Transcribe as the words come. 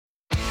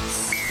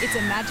It's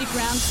a Magic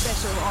Round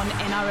special on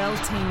NRL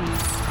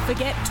Teams.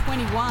 Forget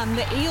 21,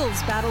 the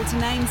Eels battle to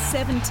name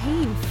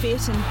 17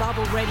 fit and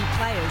bubble-ready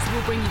players.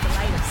 We'll bring you the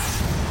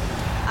latest.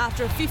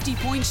 After a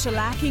 50-point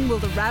shellacking, will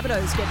the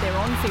Rabbitohs get their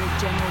on-field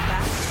general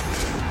back?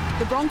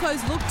 The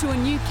Broncos look to a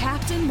new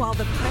captain while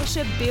the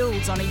pressure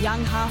builds on a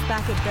young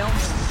halfback at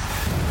Belmont.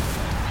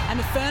 And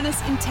the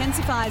furnace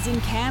intensifies in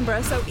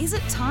Canberra, so is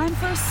it time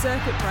for a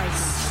circuit break?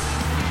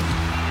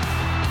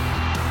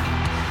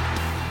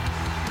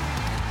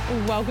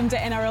 Welcome to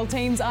NRL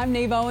Teams. I'm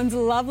Niav Owens.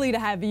 Lovely to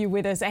have you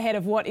with us ahead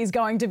of what is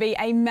going to be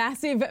a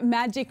massive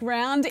Magic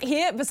Round.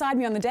 Here beside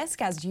me on the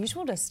desk, as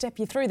usual, to step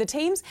you through the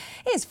teams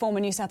is former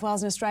New South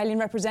Wales and Australian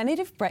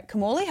representative Brett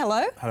Kimmorley.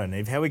 Hello. Hello,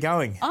 Niamh. How are we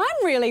going?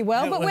 I'm really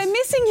well, but we're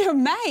missing your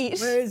mate.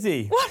 Where is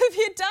he? What have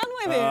you done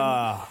with him?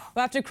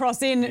 We'll have to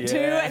cross in to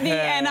the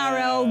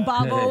NRL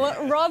bubble.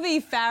 Robbie,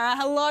 Farah,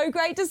 hello.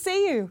 Great to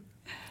see you.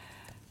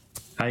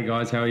 Hey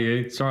guys, how are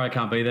you? Sorry I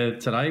can't be there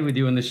today with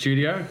you in the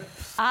studio.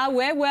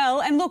 We're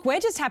well. And look, we're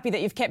just happy that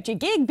you've kept your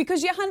gig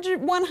because your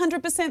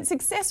 100%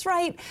 success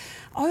rate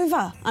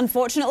over,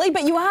 unfortunately.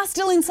 But you are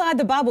still inside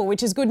the bubble,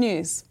 which is good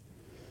news.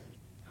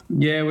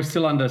 Yeah, we're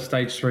still under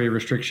stage 3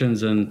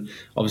 restrictions. And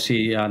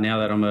obviously now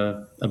that I'm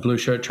a blue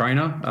shirt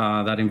trainer,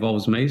 that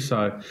involves me.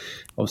 So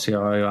obviously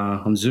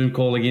I'm Zoom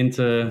calling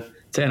into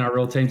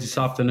NRL Teams this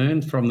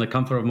afternoon from the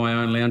comfort of my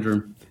own lounge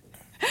room.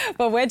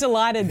 Well, we're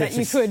delighted that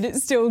you could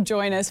still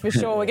join us for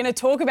sure. We're going to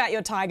talk about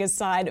your Tigers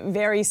side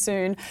very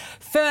soon.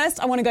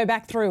 First, I want to go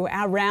back through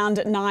our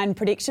round 9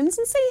 predictions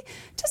and see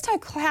just how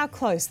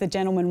close the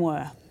gentlemen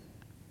were.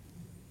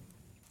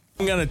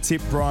 I'm going to tip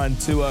Brian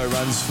 2-0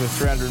 runs for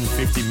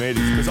 350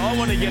 metres because I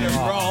want to get it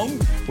wrong,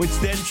 which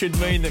then should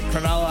mean that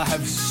Cronulla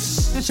have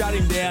shut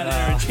him down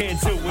and are a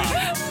chance to win.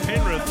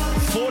 Penrith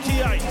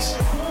 48,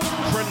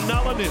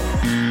 Cronulla 0.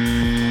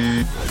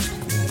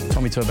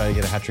 Tommy Turbo to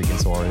get a hat-trick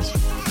against the Warriors.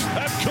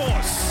 Of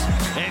course,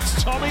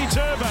 it's Tommy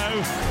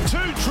Turbo.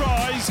 2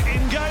 tries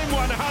in game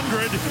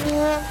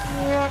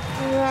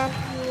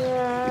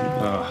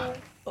 100.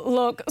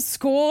 Look,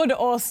 scored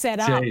or set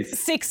up.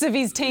 6 of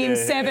his team's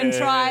 7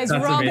 tries.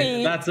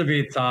 Robbie. That's a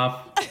bit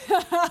tough.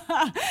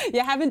 You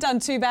haven't done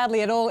too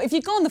badly at all. If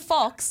you'd gone the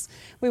Fox,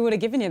 we would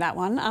have given you that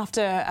one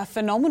after a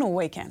phenomenal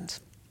weekend.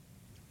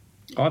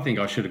 I think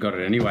I should have got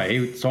it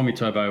anyway. Tommy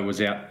Turbo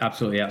was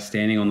absolutely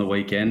outstanding on the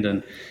weekend,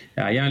 and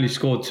he only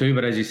scored 2,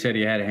 but as you said,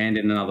 he had a hand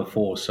in another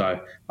 4, so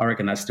I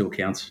reckon that still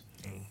counts.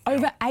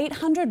 Over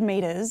 800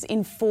 metres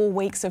in 4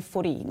 weeks of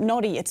footy.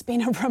 Noddy, it's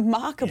been a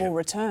remarkable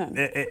return.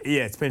 Yeah,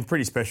 it's been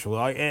pretty special.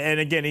 And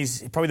again,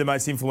 he's probably the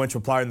most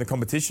influential player in the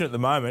competition at the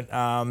moment.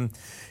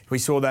 We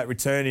saw that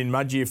return in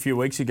Mudgee a few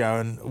weeks ago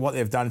and what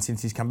they've done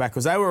since he's come back,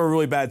 because they were a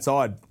really bad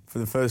side for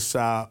the first,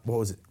 5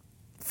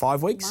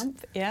 weeks?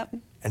 Month, yep.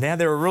 And now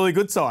they're a really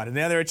good side, and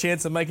now they're a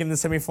chance of making the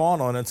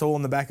semi-final, and it's all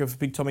on the back of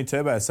big Tommy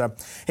Turbo. So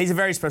he's a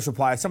very special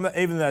player.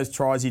 Even those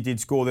tries he did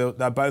score,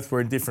 they both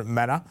were in different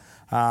manner.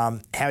 How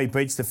he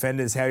beats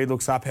defenders, how he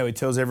looks up, how he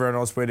tells everyone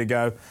else where to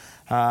go.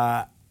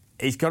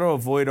 He's got to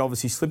avoid,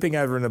 obviously, slipping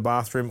over in the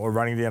bathroom or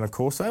running down a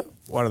Corso,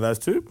 one of those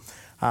two.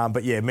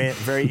 But yeah, man,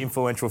 very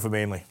influential for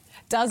Manly.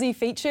 Does he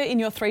feature in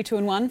your 3, 2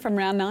 and 1 from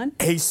round 9?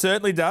 He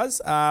certainly does.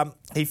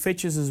 He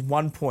features as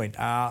 1 point.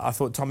 I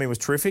thought Tommy was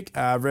terrific.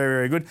 Very,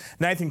 very good.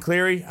 Nathan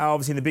Cleary,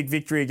 obviously in the big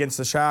victory against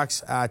the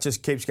Sharks,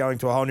 just keeps going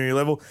to a whole new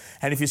level.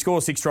 And if you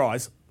score 6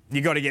 tries,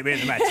 you got to get me in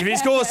the match. If you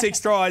score 6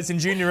 tries in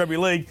junior rugby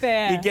league,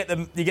 you get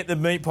the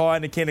meat pie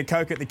and a can of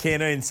Coke at the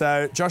canteen.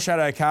 So Josh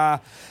Addo-Carr,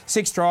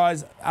 6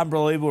 tries,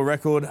 unbelievable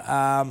record.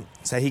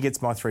 So he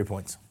gets my 3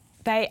 points.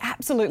 They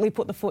absolutely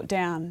put the foot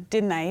down,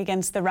 didn't they,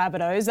 against the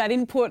Rabbitohs? They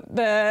didn't put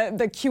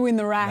the cue in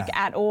the rack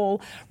at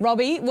all.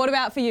 Robbie, what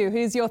about for you?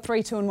 Who's your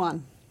 3, 2 and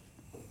 1?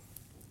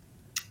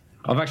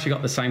 I've actually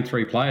got the same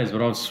 3 players,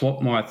 but I've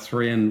swapped my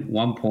 3 and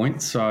 1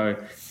 point. So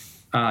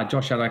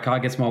Josh Addo-Carr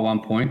gets my 1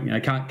 point. You know,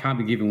 can't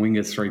be giving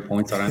wingers 3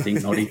 points, I don't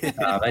think, Noddy.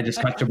 They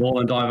just catch the ball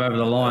and dive over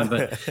the line.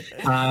 But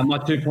my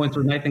 2 points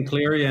were Nathan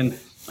Cleary and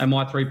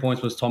my 3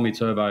 points was Tommy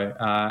Turbo.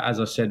 As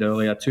I said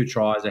earlier, 2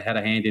 tries. They had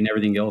a hand in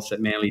everything else that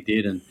Manly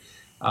did. And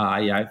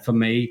for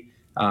me,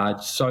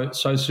 so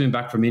soon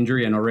back from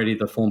injury and already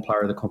the form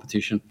player of the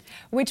competition.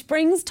 Which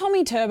brings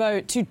Tommy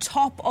Turbo to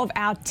top of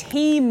our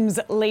team's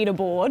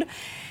leaderboard.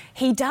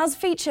 He does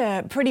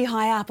feature pretty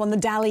high up on the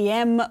Dally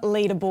M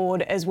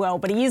leaderboard as well,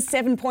 but he is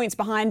 7 points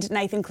behind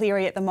Nathan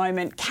Cleary at the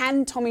moment.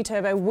 Can Tommy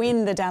Turbo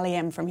win the Dally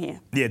M from here?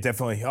 Yeah,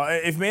 definitely.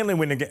 If Manly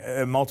win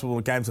multiple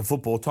games of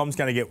football, Tom's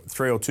going to get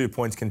 3 or 2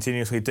 points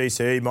continuously.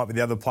 DCE might be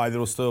the other player that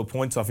will steal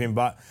points off him,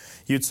 but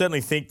you'd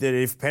certainly think that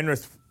if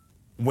Penrith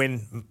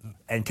win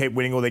and keep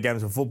winning all their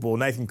games of football,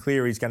 Nathan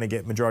Cleary is going to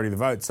get majority of the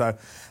vote. So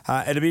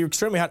it'll be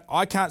extremely hard.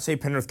 I can't see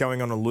Penrith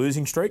going on a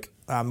losing streak,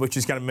 which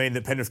is going to mean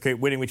that Penrith keep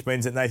winning, which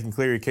means that Nathan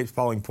Cleary keeps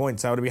polling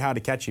points. So it'll be hard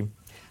to catch him.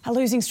 A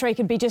losing streak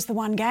could be just the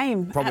one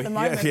game at the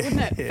moment,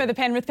 wouldn't it, for the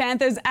Penrith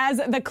Panthers, as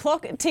the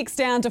clock ticks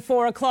down to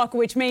 4 o'clock,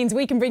 which means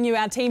we can bring you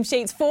our team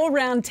sheets for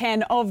round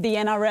 10 of the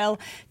NRL,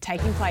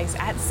 taking place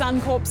at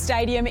Suncorp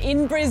Stadium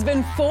in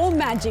Brisbane for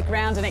Magic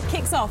Round, and it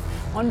kicks off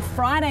on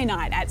Friday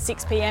night at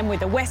 6 p.m.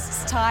 with the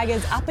Wests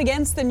Tigers up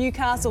against the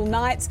Newcastle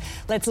Knights.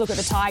 Let's look at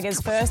the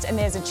Tigers first, and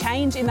there's a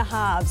change in the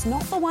halves,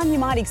 not the one you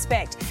might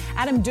expect.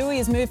 Adam Doueihi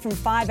has moved from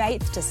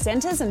 5'8" to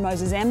centres, and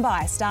Moses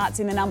Mbai starts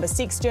in the number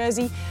 6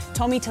 jersey.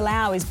 Tommy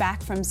Talau is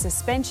back from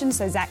suspension,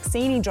 so Zach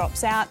Sini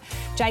drops out.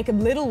 Jacob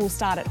Little will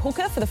start at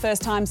hooker for the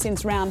first time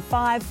since round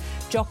 5.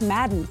 Jock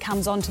Madden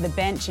comes onto the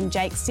bench and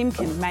Jake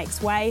Simpkin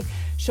makes way.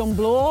 Sean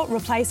Bloor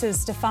replaces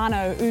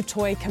Stefano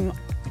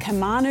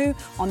Kamanu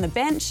on the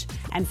bench.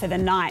 And for the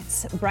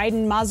Knights,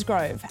 Braden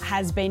Musgrove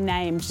has been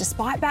named.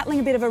 Despite battling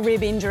a bit of a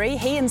rib injury,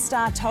 he and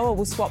Star Toa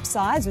will swap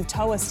sides, with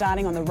Toa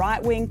starting on the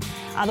right wing.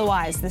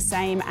 Otherwise, the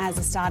same as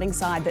the starting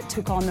side that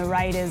took on the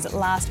Raiders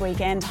last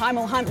weekend.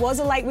 Hymel Hunt was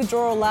a late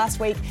withdrawal last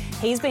week.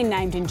 He's been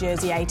named in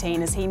jersey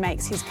 18 as he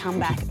makes his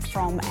comeback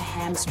from a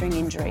hamstring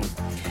injury.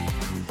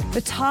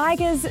 The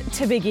Tigers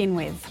to begin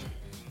with.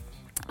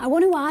 I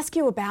want to ask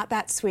you about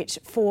that switch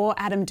for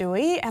Adam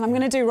Doueihi, and I'm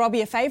going to do Robbie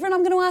a favour and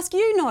I'm going to ask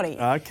you, Noddy.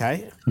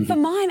 Okay. For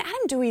mine,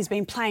 Adam Doueihi has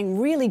been playing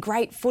really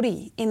great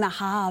footy in the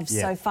halves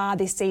so far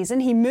this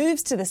season. He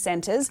moves to the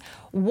centres.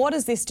 What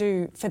does this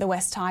do for the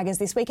West Tigers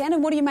this weekend,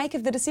 and what do you make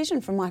of the decision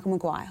from Michael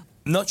Maguire?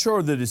 Not sure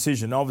of the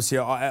decision. Obviously,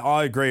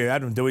 I agree.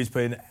 Adam Doueihi's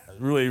been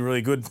really,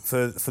 really good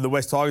for the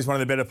West Tigers, one of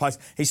the better players.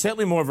 He's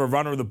certainly more of a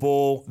runner of the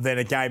ball than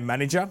a game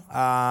manager.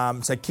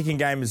 So kicking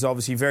game is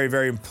obviously very,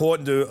 very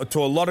important to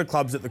a lot of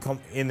clubs in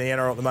the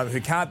NRL at the moment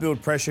who can't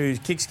build pressure, whose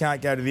kicks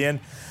can't go to the end.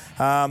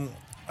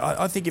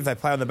 I think if they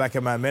play on the back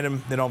of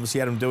momentum, then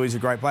obviously Adam Doueihi's a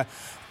great player.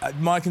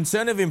 My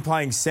concern of him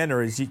playing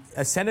centre is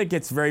a centre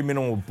gets very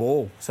minimal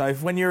ball. So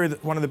when you're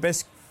one of the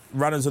best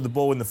runners of the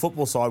ball in the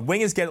football side,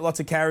 wingers get lots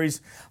of carries,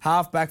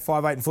 half-back,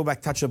 5'8", and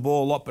full-back touch the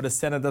ball a lot, but a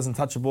centre doesn't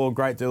touch the ball a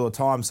great deal of the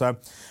time. So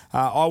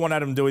I want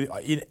Adam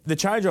Doueihi. The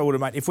change I would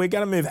have made, if we're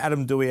going to move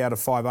Adam Doueihi out of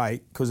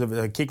 5'8" because of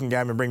a kicking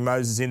game and bring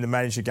Moses in to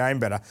manage the game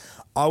better,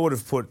 I would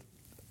have put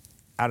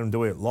Adam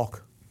Doueihi at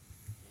lock.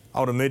 I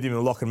would have moved him to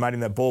lock and made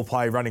him that ball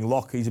play running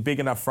lock. He's a big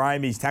enough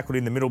frame. He's tackled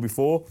in the middle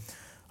before.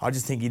 I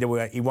just think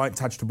he won't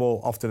touch the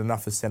ball often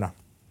enough as centre.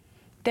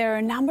 There are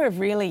a number of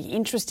really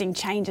interesting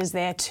changes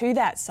there to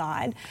that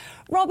side.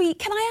 Robbie,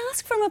 can I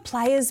ask from a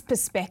player's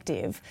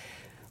perspective,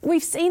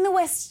 we've seen the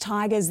West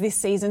Tigers this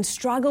season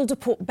struggle to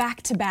put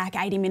back-to-back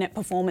 80-minute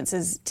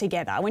performances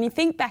together. When you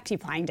think back to your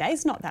playing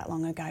days, not that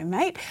long ago,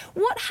 mate,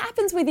 what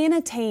happens within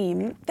a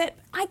team that,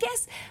 I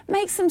guess,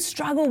 makes them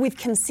struggle with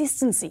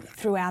consistency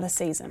throughout a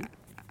season?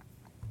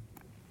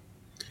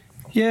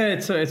 Yeah,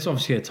 it's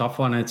obviously a tough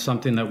one. It's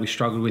something that we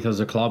struggled with as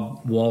a club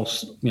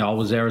whilst I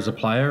was there as a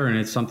player, and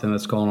it's something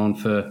that's gone on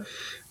for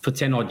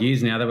 10 odd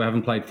years now that we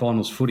haven't played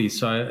finals footy.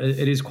 So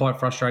it is quite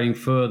frustrating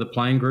for the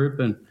playing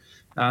group, and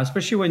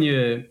especially when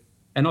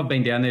and I've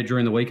been down there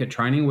during the week at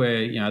training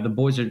where the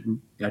boys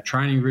are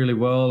training really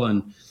well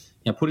and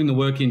putting the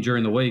work in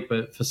during the week,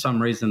 but for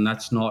some reason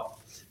that's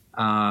not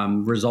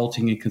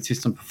resulting in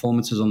consistent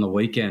performances on the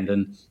weekend.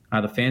 And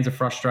the fans are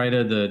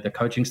frustrated, the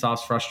coaching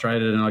staff's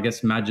frustrated, and I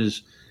guess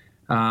Madge's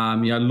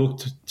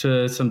looked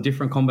to some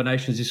different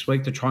combinations this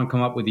week to try and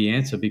come up with the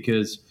answer,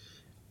 because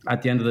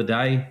at the end of the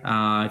day,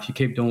 if you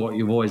keep doing what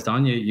you've always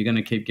done, you're going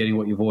to keep getting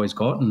what you've always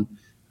got. And,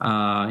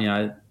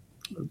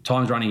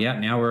 time's running out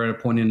now. We're at a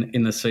point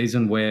in the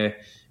season where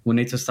we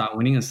need to start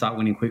winning and start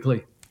winning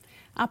quickly.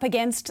 Up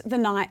against the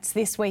Knights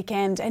this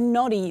weekend, and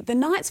Noddy, the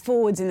Knights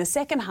forwards in the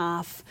second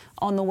half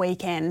on the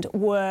weekend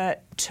were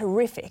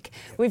terrific.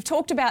 We've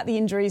talked about the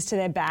injuries to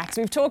their backs.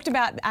 We've talked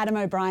about Adam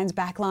O'Brien's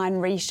backline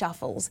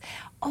reshuffles.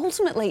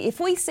 Ultimately, if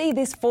we see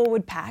this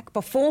forward pack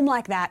perform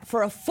like that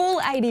for a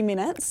full 80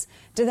 minutes,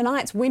 do the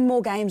Knights win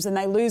more games than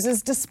they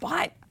lose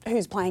despite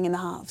who's playing in the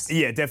halves?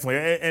 Yeah,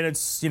 definitely. And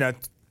it's,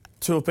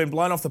 to have been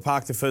blown off the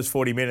park the first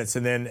 40 minutes,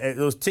 and then it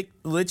was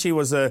literally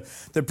was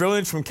the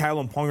brilliance from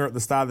Kalen Ponga at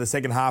the start of the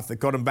second half that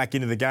got them back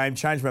into the game,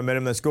 changed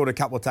momentum. They scored a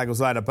couple of tackles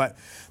later, but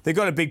they've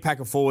got a big pack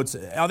of forwards.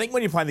 I think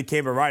when you're playing the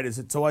Canberra Raiders,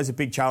 it's always a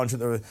big challenge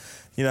that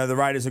the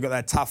Raiders have got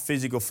that tough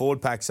physical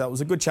forward pack, so it was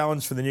a good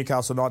challenge for the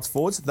Newcastle Knights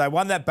forwards. They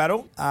won that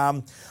battle.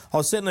 I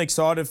was certainly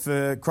excited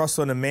for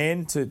Crossland and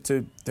Mann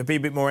to be a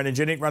bit more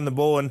energetic, run the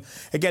ball, and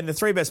again, the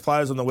three best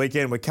players on the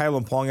weekend were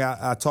Kalen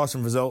Ponga,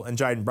 Tyson Frizzell and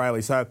Jaden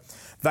Brayley, so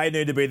they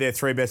need to be their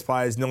three best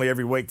players nearly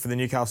every week for the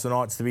Newcastle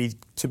Knights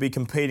to be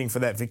competing for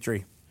that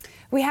victory.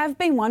 We have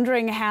been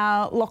wondering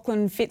how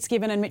Lachlan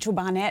Fitzgibbon and Mitchell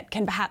Barnett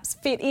can perhaps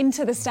fit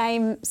into the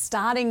same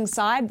starting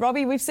side.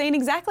 Robbie, we've seen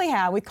exactly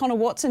how, with Connor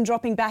Watson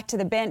dropping back to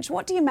the bench.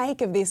 What do you make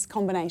of this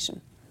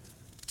combination?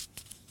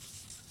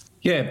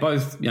 Yeah,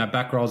 both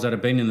back rows that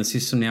have been in the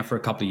system now for a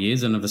couple of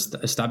years and have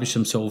established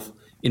themselves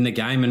in the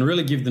game and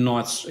really give the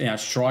Knights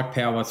strike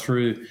power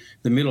through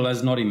the middle.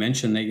 As Noddy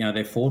mentioned,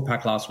 their forward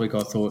pack last week, I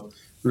thought,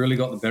 really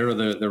got the better of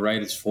the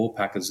Raiders' forward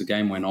pack as the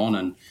game went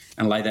on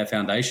and laid that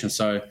foundation.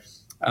 So,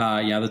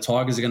 the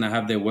Tigers are going to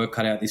have their work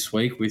cut out this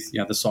week with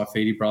the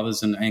Saifidi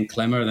brothers and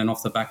Clemmer. Then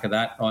off the back of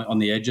that, on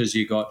the edges,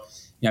 you got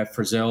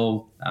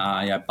Frizzell,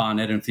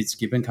 Barnett and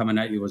Fitzgibbon coming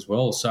at you as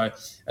well. So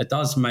it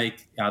does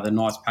make the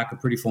Knights pack a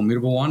pretty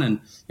formidable one. And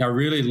I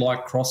really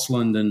like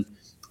Crossland and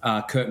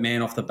Kurt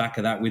Mann off the back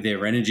of that with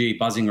their energy,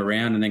 buzzing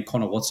around, and then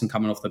Connor Watson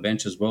coming off the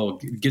bench as well.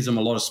 It gives them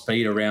a lot of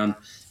speed around,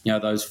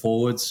 those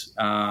forwards.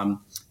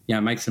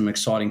 Makes them an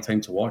exciting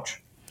team to watch.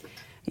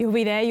 You'll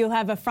be there. You'll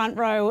have a front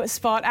row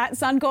spot at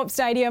Suncorp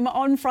Stadium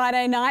on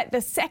Friday night,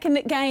 the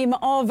second game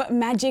of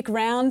Magic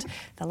Round.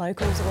 The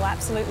locals will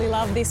absolutely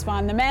love this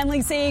one. The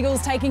Manly Sea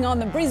Eagles taking on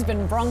the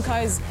Brisbane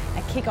Broncos.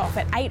 A kick-off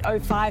at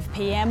 8:05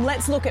 p.m.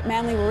 Let's look at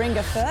Manly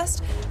Warringah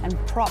first. And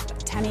prop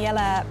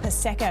Taniela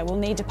Paseka will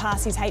need to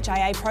pass his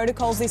HIA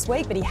protocols this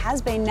week, but he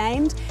has been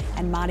named.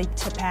 And Marty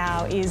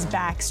Tapau is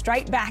back,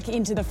 straight back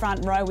into the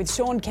front row with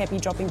Sean Kepi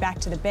dropping back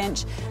to the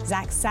bench.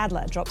 Zach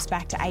Sadler drops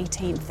back to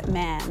 18th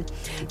man.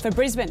 For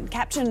Brisbane,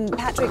 captain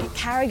Patrick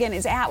Carrigan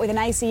is out with an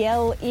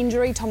ACL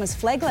injury. Thomas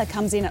Flegler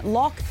comes in at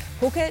lock.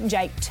 Hooker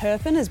Jake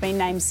Turpin has been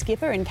named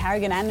skipper in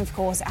Carrigan and, of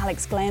course,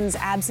 Alex Glenn's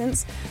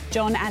absence.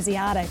 John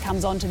Asiata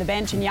comes onto the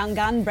bench, and young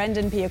gun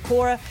Brendan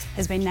Piakora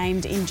has been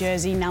named in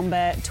jersey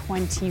number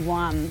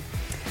 21.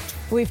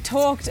 We've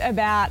talked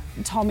about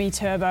Tommy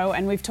Turbo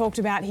and we've talked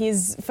about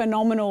his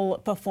phenomenal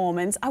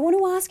performance. I want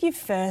to ask you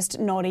first,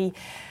 Noddy,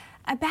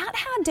 about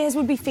how Des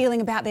would be feeling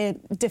about their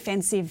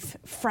defensive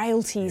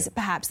frailties,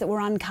 perhaps, that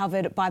were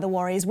uncovered by the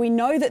Warriors. We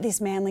know that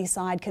this Manly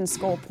side can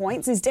score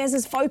points. Is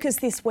Des's focus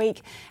this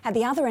week at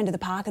the other end of the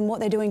park and what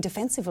they're doing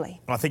defensively?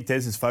 I think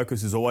Des's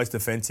focus is always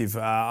defensive.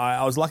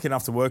 I was lucky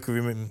enough to work with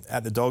him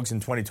at the Dogs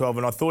in 2012,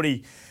 and I thought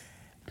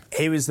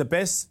he was the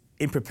best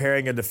in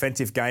preparing a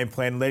defensive game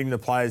plan, letting the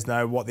players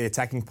know what the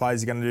attacking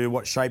players are going to do,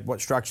 what shape, what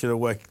structure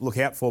to look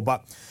out for.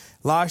 But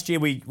last year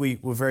we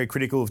were very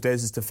critical of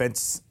Des's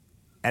defence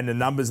and the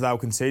numbers they were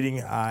conceding.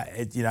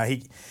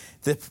 The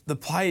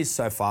play is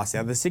so fast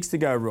now. The 6 to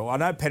go rule. I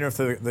know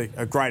Penrith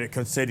are great at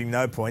conceding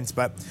no points,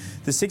 but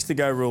the 6 to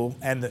go rule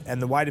and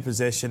the weight of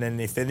possession, and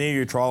if they're near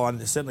your try line,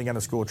 they're certainly going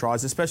to score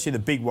tries, especially the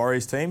big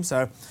Warriors team.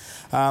 So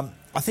I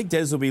think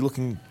Des will be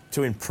looking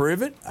to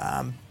improve it.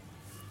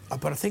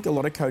 But I think a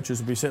lot of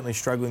coaches will be certainly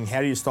struggling. How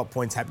do you stop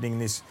points happening in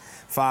this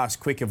fast,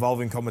 quick,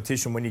 evolving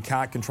competition when you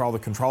can't control the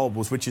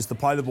controllables, which is to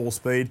play the ball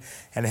speed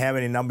and how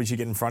many numbers you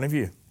get in front of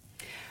you?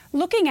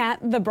 Looking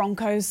at the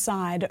Broncos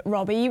side,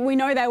 Robbie, we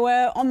know they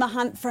were on the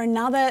hunt for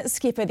another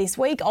skipper this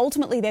week.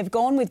 Ultimately, they've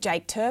gone with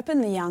Jake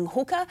Turpin, the young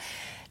hooker.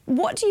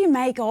 What do you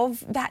make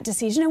of that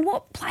decision, and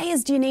what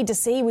players do you need to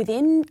see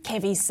within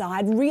Kevy's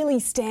side really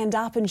stand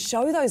up and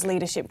show those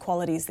leadership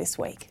qualities this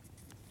week?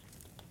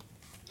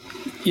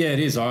 Yeah, it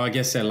is. I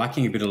guess they're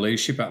lacking a bit of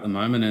leadership at the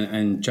moment,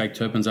 and Jake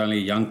Turpin's only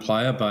a young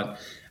player, but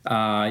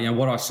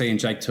what I see in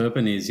Jake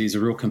Turpin is he's a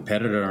real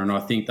competitor, and I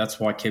think that's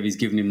why Kevy's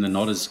given him the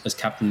nod as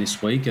captain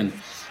this week, and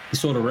he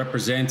sort of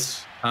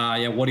represents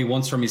what he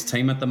wants from his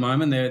team at the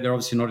moment. They're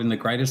obviously not in the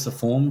greatest of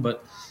form,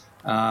 but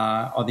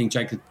I think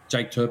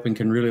Jake Turpin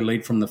can really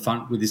lead from the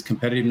front with his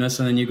competitiveness.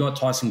 And then you've got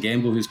Tyson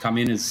Gamble, who's come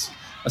in as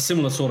a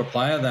similar sort of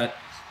player that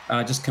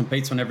just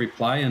competes on every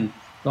play. And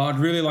I'd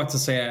really like to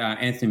see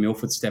Anthony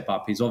Milford step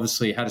up. He's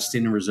obviously had a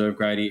stint in reserve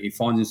grade. He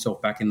finds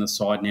himself back in the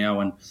side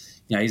now, and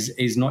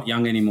he's not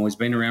young anymore. He's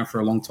been around for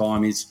a long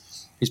time.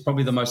 He's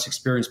probably the most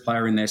experienced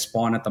player in their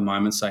spine at the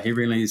moment, so he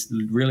really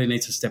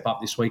needs to step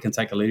up this week and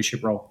take a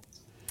leadership role.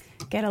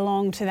 Get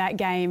along to that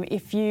game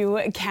if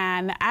you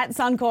can at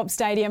Suncorp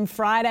Stadium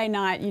Friday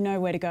night. You know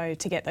where to go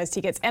to get those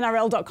tickets.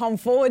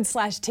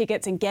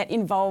 NRL.com/tickets and get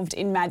involved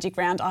in Magic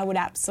Round. I would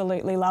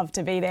absolutely love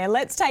to be there.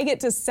 Let's take it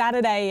to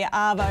Saturday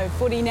Arvo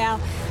footy now,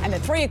 and the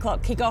 3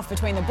 o'clock kickoff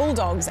between the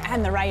Bulldogs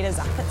and the Raiders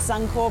up at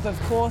Suncorp,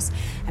 of course,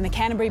 and the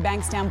Canterbury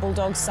Bankstown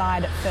Bulldogs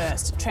side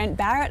first. Trent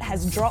Barrett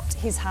has dropped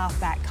his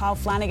halfback. Kyle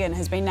Flanagan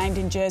has been named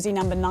in jersey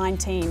number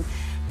 19.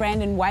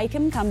 Brandon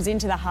Wakeham comes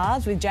into the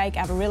halves with Jake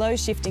Avarillo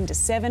shifting to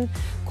 7.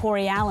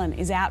 Corey Allen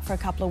is out for a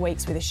couple of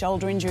weeks with a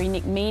shoulder injury.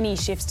 Nick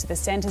Meaney shifts to the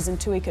centres and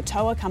Tui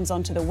Katoa comes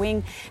onto the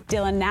wing.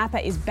 Dylan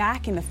Napa is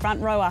back in the front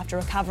row after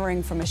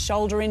recovering from a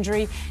shoulder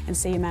injury, and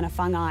Sia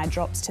Manafungai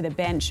drops to the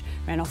bench.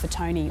 Renouf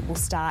Fatoni will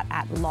start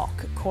at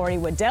lock. Corey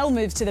Waddell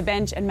moves to the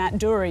bench and Matt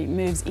Dury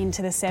moves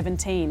into the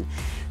 17.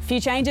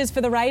 Few changes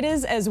for the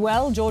Raiders as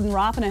well. Jordan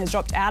Rapiner has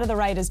dropped out of the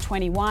Raiders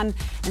 21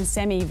 and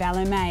Semi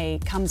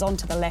Valume comes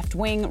onto the left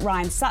wing.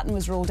 Ryan Sutton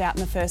was ruled out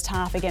in the first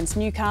half against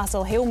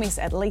Newcastle. He'll miss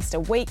at least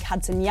a week.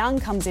 Hudson Young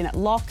comes in at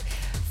lock.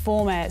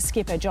 Former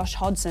skipper Josh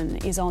Hodgson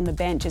is on the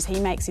bench as he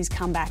makes his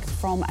comeback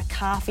from a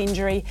calf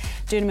injury.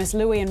 Dunamis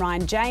Louis and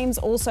Ryan James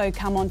also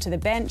come onto the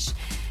bench.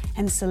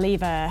 And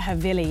Saliva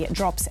Havili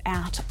drops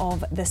out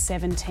of the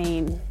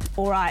 17.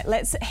 All right,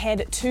 let's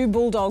head to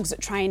Bulldogs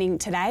training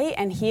today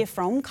and hear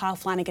from Kyle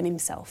Flanagan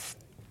himself.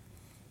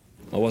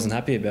 I wasn't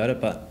happy about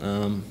it, but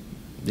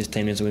this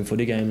team needs to win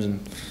footy games, and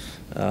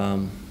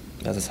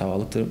that's how I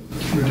looked at it.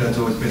 Your dad's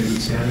always been a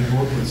good sounding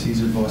board. What's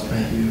his advice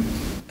been to you?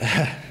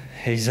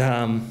 He's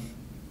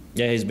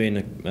been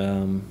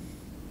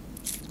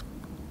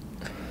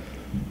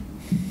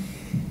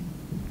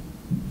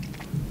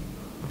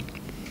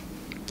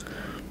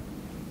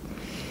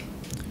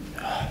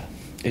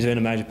he's been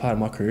a major part of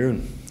my career,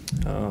 and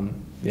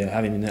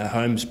having him at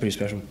home is pretty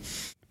special.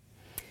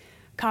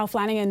 Kyle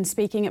Flanagan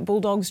speaking at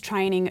Bulldogs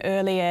training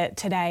earlier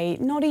today.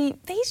 Noddy,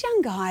 these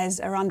young guys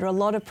are under a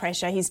lot of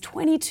pressure. He's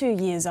 22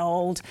 years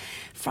old,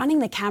 fronting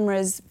the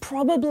cameras,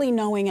 probably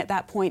knowing at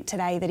that point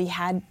today that he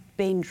had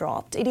been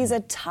dropped. It is a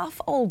tough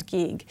old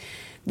gig.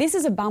 This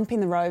is a bump in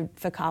the road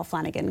for Kyle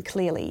Flanagan,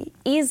 clearly.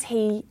 Is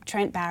he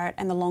Trent Barrett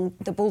and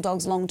the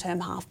Bulldogs'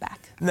 long-term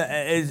halfback? No,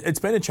 it's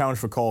been a challenge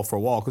for Kyle for a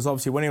while, because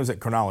obviously when he was at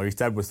Cronulla, his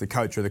dad was the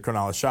coach of the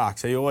Cronulla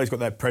Sharks, so you always got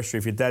that pressure.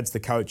 If your dad's the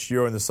coach,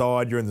 you're on the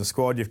side, you're in the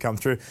squad, you've come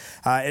through.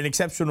 An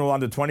exceptional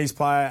under-20s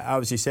player.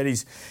 Obviously said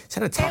he's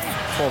had a tough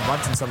 12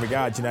 months in some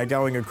regards,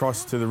 going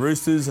across to the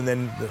Roosters, and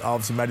then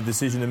obviously made a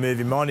decision to move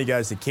him on. He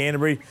goes to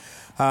Canterbury.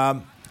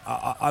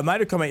 I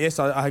made a comment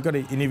yesterday. I got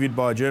interviewed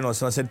by a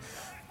journalist, and I said,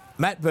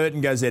 Matt Burton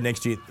goes there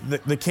next year.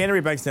 The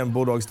Canterbury Bankstown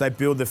Bulldogs, they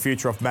build the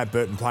future off Matt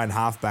Burton playing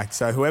halfback.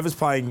 So whoever's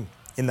playing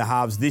in the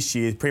halves this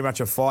year is pretty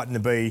much a fighting to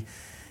be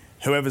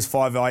whoever's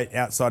 5'8"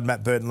 outside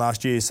Matt Burton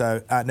last year.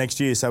 So next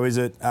year. So is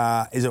it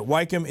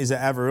Wakeham? Is it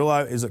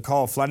Averillo? Is it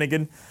Kyle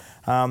Flanagan?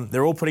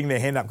 They're all putting their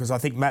hand up because I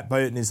think Matt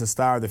Burton is the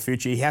star of the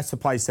future. He has to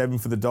play 7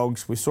 for the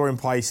Dogs. We saw him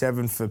play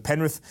 7 for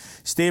Penrith.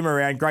 Steer him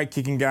around, great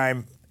kicking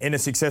game. In a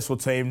successful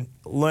team,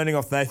 learning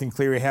off Nathan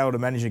Cleary how to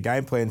manage a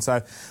game plan.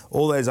 So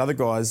all those other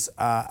guys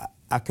are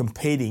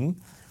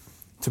competing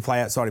to play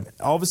outside him.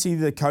 Obviously,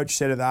 the coach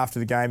said it after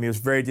the game. He was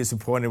very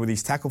disappointed with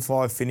his tackle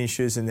 5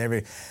 finishes and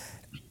everything.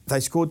 They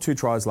scored 2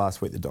 tries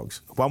last week, the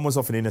Dogs. One was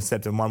off an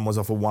intercept and one was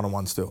off a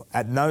 1-on-1 still.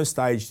 At no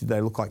stage did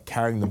they look like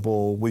carrying the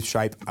ball with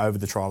shape over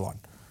the try line.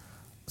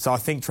 So I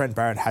think Trent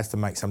Barrett has to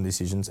make some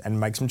decisions and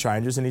make some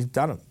changes, and he's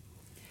done it.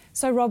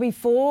 So, Robbie,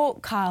 for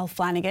Kyle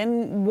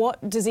Flanagan,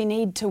 what does he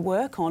need to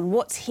work on?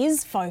 What's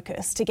his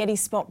focus to get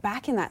his spot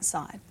back in that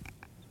side?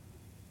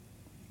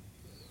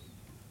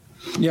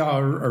 Yeah, I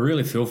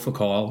really feel for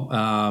Kyle.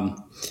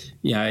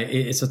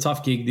 It's a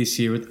tough gig this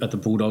year at the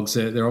Bulldogs.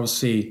 They're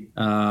obviously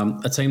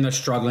a team that's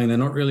struggling. They're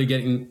not really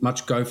getting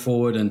much go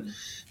forward and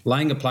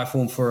laying a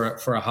platform for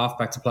a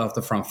halfback to play off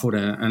the front foot.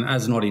 And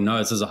as Noddy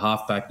knows, as a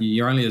halfback,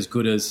 you're only as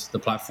good as the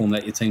platform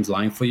that your team's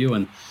laying for you.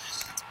 And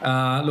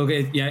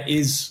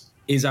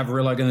Is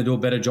Averillo going to do a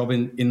better job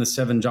in the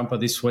 7 jumper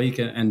this week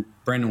and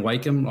Brendan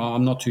Wakeham?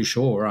 I'm not too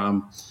sure.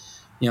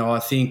 I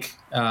think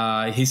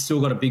he's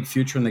still got a big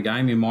future in the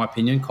game, in my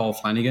opinion, Kyle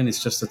Flanagan.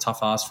 It's just a tough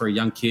ask for a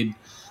young kid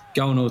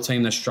going to a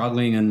team that's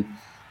struggling and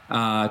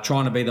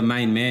trying to be the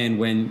main man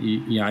when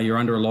you're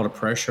under a lot of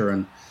pressure.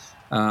 And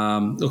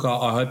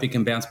I hope he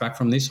can bounce back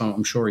from this.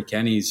 I'm sure he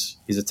can. He's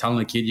a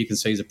talented kid. You can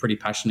see he's a pretty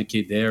passionate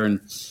kid there. And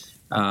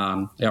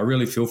I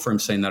really feel for him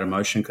seeing that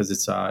emotion because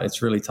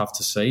it's really tough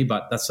to see,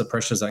 but that's the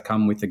pressures that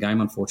come with the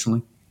game,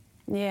 unfortunately.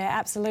 Yeah,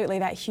 absolutely,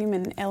 that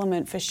human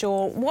element for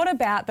sure. What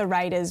about the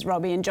Raiders,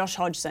 Robbie, and Josh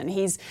Hodgson?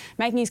 He's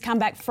making his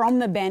comeback from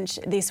the bench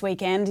this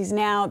weekend. He's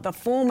now the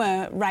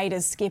former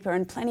Raiders skipper,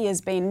 and plenty has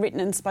been written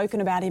and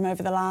spoken about him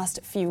over the last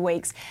few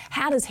weeks.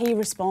 How does he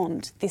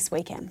respond this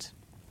weekend?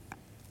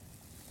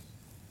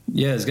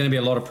 Yeah, there's going to be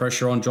a lot of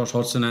pressure on Josh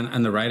Hodgson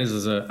and the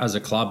Raiders as a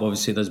club.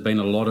 Obviously, there's been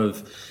a lot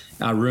of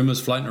rumours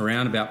floating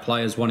around about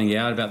players wanting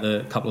out, about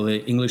a couple of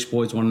the English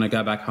boys wanting to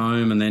go back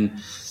home, and then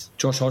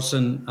Josh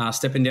Hodgson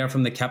stepping down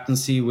from the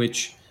captaincy,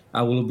 which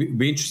will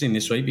be interesting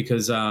this week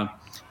because not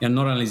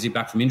only is he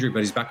back from injury, but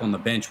he's back on the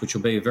bench, which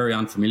will be very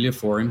unfamiliar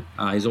for him.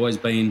 He's always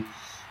been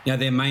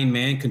their main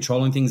man,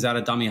 controlling things out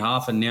of dummy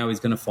half, and now he's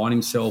going to find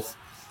himself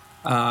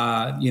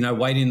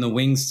waiting in the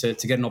wings to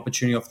get an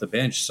opportunity off the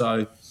bench.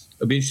 So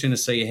it'll be interesting to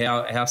see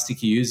how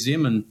Sticky uses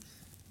him, and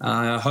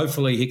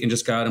hopefully he can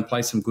just go out and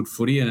play some good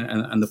footy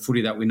and the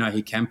footy that we know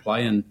he can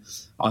play. And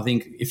I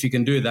think if you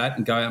can do that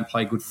and go out and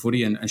play good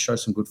footy and show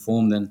some good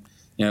form, then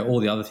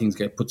all the other things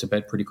get put to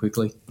bed pretty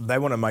quickly. They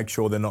want to make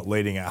sure they're not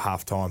leading at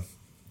half-time.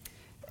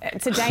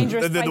 It's a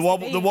dangerous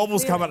place the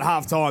wobbles come at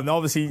half-time.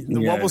 Obviously,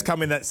 the wobbles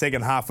come in that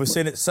second half. We've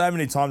seen it so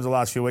many times the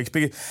last few weeks.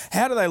 Because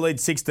how do they lead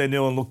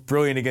 16-0 and look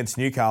brilliant against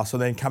Newcastle,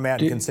 then come out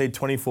and concede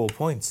 24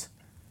 points?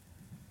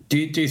 Do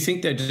you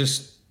think they're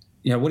just...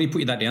 what do you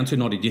put that down to,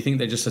 Noddy? Do you think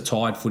they're just a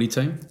tired footy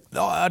team?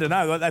 Oh, I don't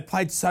know. They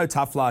played so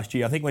tough last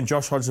year. I think when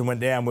Josh Hodgson went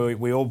down,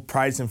 we all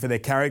praised them for their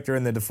character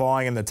and the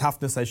defying and the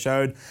toughness they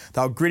showed.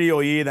 They were gritty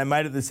all year. They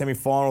made it to the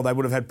semi-final. They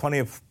would have had plenty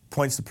of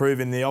points to prove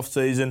in the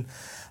off-season.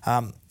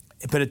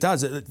 But it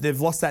does. They've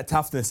lost that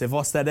toughness. They've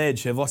lost that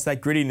edge. They've lost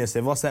that grittiness.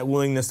 They've lost that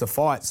willingness to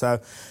fight. So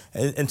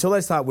until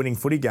they start winning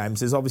footy games,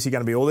 there's obviously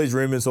going to be all these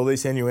rumours, all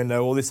this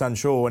innuendo, all this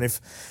unsure. And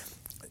if...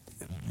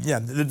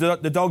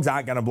 the Dogs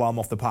aren't going to blow them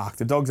off the park.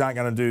 The Dogs aren't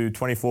going to do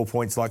 24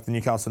 points like the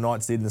Newcastle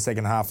Knights did in the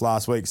second half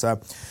last week.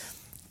 So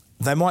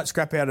they might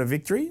scrap out a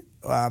victory,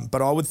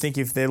 but I would think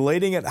if they're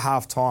leading at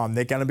half-time,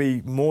 they're going to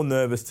be more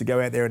nervous to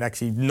go out there and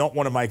actually not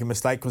want to make a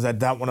mistake because they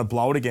don't want to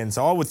blow it again.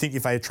 So I would think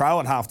if they trail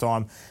at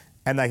half-time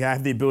and they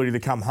have the ability to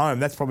come home,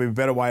 that's probably a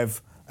better way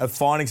of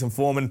finding some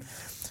form. And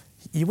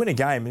you win a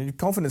game and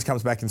confidence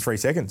comes back in 3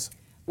 seconds.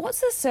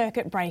 What's the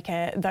circuit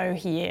breaker, though,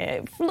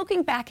 here?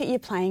 Looking back at your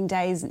playing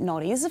days,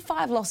 Noddy, there's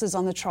 5 losses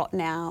on the trot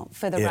now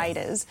for the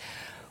Raiders.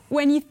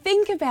 When you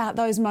think about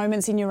those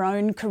moments in your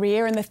own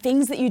career and the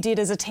things that you did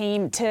as a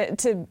team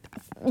to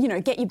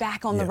get you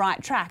back on the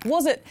right track?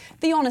 Was it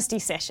the honesty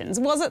sessions?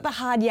 Was it the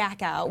hard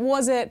yakka?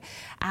 Was it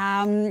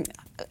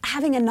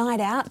having a night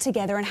out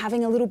together and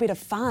having a little bit of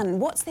fun?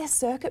 What's their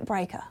circuit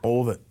breaker?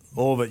 All of it.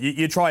 All of it.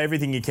 You try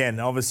everything you can.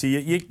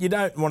 Obviously, you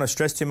don't want to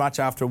stress too much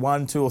after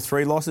 1, 2 or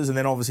 3 losses, and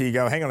then obviously you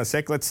go, hang on a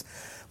sec,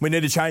 we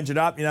need to change it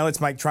up. Let's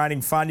make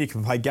training fun. You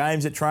can play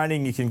games at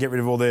training. You can get rid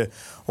of all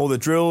the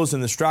drills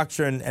and the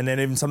structure, and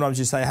then even sometimes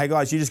you say, hey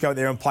guys, you just go out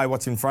there and play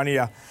what's in front of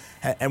you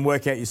and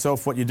work out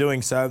yourself what you're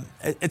doing. So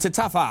it's a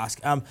tough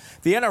ask.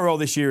 The NRL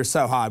this year is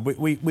so hard.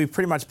 We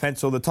pretty much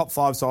pencil the top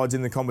 5 sides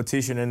in the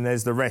competition, and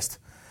there's the rest.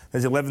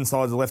 There's 11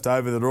 sides left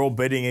over that are all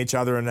beating each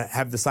other and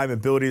have the same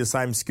ability, the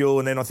same skill.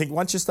 And then I think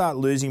once you start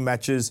losing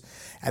matches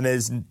and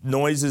there's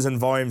noises and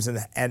volumes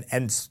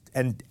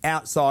and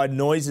outside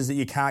noises that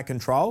you can't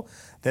control,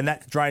 then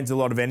that drains a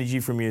lot of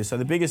energy from you. So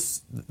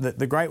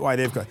the great way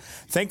they've got...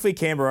 Thankfully,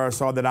 Canberra are a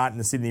side that aren't in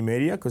the Sydney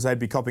media because they'd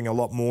be copping a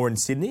lot more in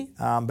Sydney.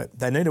 But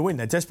they need to win.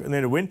 They desperately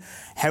need to win.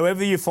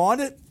 However you find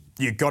it,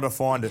 you've got to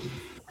find it.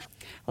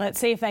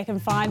 Let's see if they can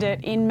find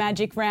it in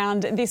Magic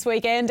Round this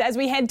weekend as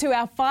we head to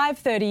our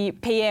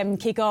 5:30 p.m.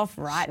 kickoff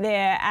right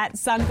there at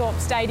Suncorp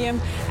Stadium.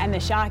 And the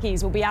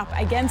Sharkies will be up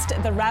against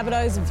the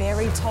Rabbitohs.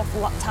 Very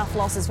tough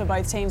losses for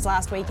both teams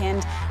last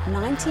weekend.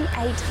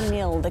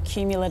 98-0 the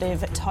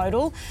cumulative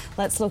total.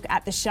 Let's look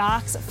at the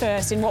Sharks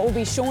first in what will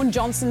be Shaun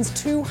Johnson's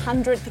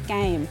 200th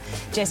game.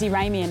 Jesse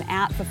Ramian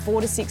out for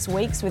 4 to 6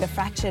 weeks with a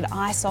fractured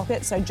eye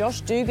socket, so Josh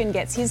Dugan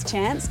gets his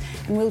chance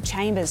and Will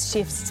Chambers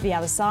shifts to the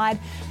other side.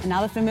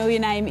 Another familiar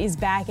name is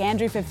back.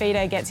 Andrew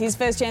Fifita gets his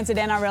first chance at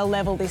NRL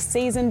level this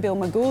season. Bill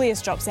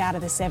Magoulias drops out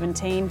of the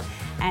 17.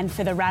 And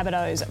for the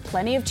Rabbitohs,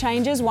 plenty of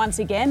changes once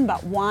again,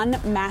 but one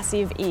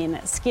massive in.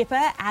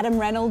 Skipper Adam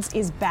Reynolds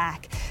is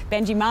back.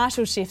 Benji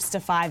Marshall shifts to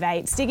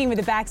 5'8". Sticking with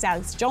the backs,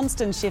 Alex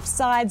Johnston shifts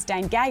sides.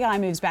 Dane Gagai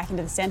moves back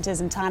into the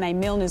centres and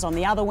Tane Milner's on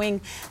the other wing.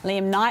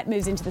 Liam Knight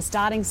moves into the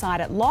starting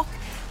side at lock.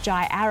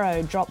 Jai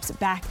Arrow drops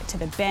back to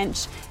the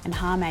bench and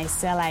Hame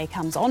Sele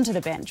comes onto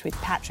the bench with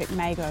Patrick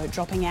Mago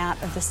dropping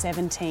out of the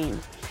 17.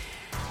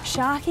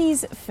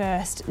 Sharkies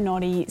first,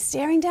 Noddy,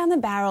 staring down the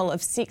barrel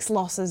of 6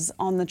 losses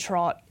on the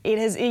trot. Are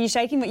you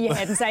shaking your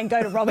head and saying,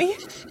 go to Robbie?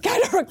 Go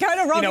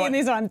to Robbie in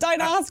this one.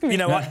 Don't ask me. You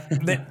know what?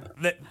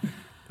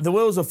 The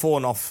wheels have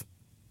fallen off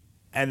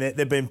and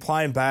they've been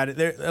playing bad.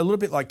 They're a little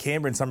bit like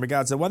Canberra in some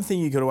regards. The one thing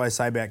you could always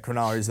say about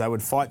Cronulla is they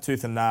would fight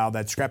tooth and nail,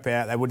 they'd scrap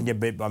out, they wouldn't get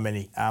beat by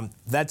many.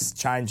 That's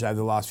changed over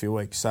the last few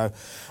weeks. So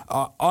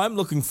I'm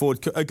looking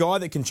forward. A guy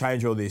that can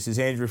change all this is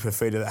Andrew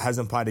Fifita, that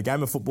hasn't played a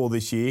game of football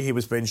this year. He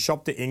was being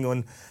shopped to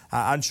England,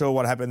 unsure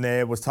what happened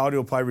there, was told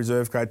he'll play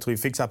reserve grade till he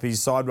fix up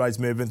his sideways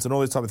movements and all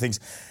these type of things.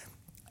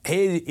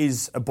 He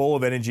is a ball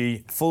of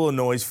energy, full of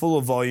noise, full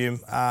of volume.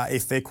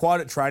 If they're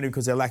quiet at training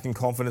because they're lacking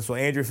confidence, well,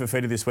 Andrew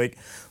Fifita this week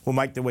will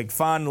make the week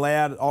fun,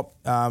 loud,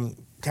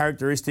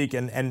 characteristic,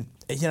 and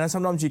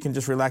sometimes you can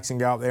just relax and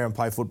go up there and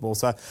play football.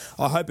 So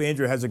I hope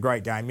Andrew has a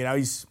great game.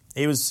 He's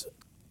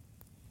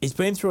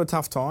been through a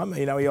tough time.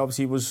 He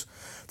obviously was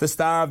the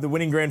star of the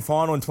winning grand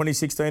final in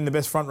 2016, the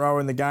best front rower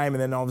in the game,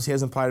 and then obviously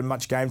hasn't played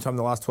much game time in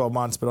the last 12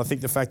 months. But I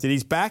think the fact that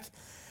he's back,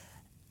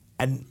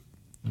 and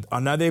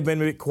I know they've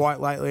been a bit quiet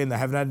lately and they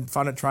haven't had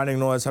fun at training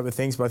and all those type of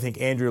things, but I think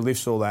Andrew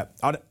lifts all that.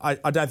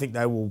 I don't think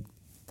they will.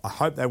 I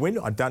hope they win.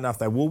 I don't know if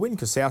they will win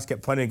because South's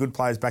got plenty of good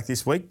players back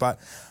this week, but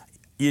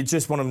you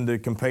just want them to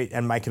compete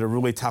and make it a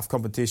really tough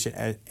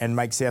competition and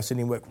make South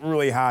Sydney work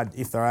really hard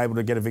if they're able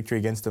to get a victory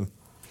against them.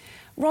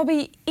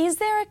 Robbie, is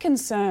there a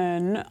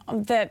concern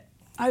that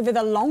over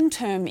the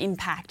long-term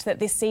impact that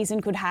this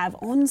season could have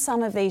on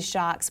some of these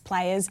Sharks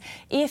players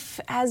if,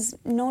 as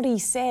Noddy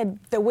said,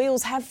 the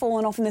wheels have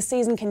fallen off and the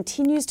season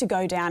continues to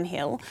go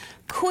downhill?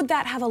 Could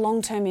that have a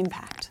long-term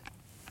impact?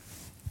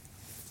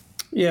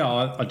 Yeah,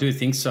 I do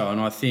think so. And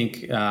I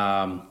think,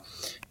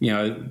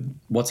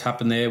 what's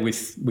happened there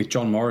with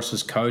John Morris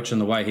as coach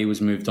and the way he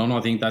was moved on, I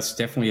think that's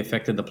definitely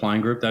affected the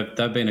playing group.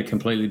 They've been a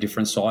completely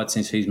different side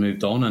since he's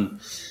moved on. And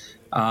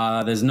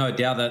there's no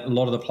doubt that a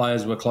lot of the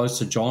players were close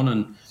to John,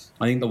 and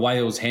I think the way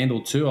it was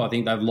handled too, I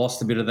think they've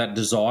lost a bit of that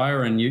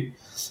desire. And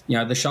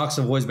the Sharks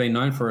have always been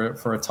known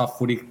for a tough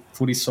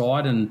footy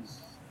side, and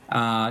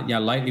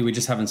lately we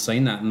just haven't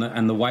seen that.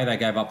 And the way they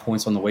gave up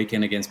points on the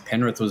weekend against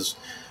Penrith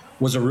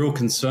was a real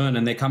concern.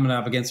 And they're coming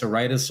up against a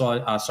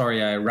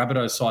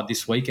Rabbitohs side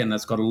this weekend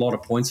that's got a lot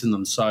of points in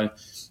them. So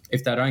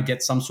if they don't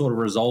get some sort of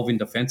resolve in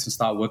defence and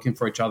start working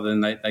for each other, then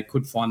they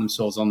could find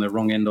themselves on the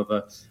wrong end of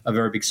a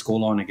very big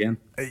scoreline again.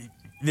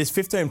 There's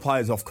 15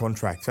 players off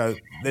contract, so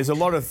there's a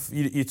lot of...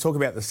 You talk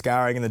about the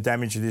scarring and the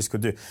damage that this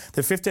could do.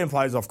 The 15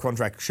 players off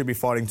contract should be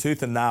fighting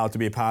tooth and nail to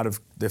be a part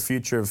of the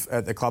future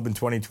at the club in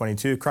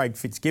 2022. Craig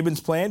Fitzgibbon's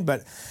plan,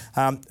 but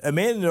a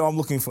man that I'm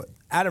looking for...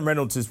 Adam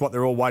Reynolds is what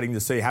they're all waiting to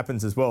see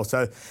happens as well.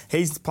 So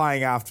he's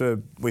playing after,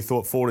 we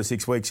thought, 4 to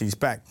 6 weeks, he's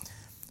back.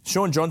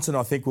 Shaun Johnson,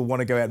 I think, will want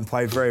to go out and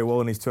play very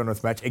well in his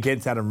 200th match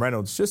against Adam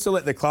Reynolds, just to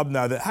let the club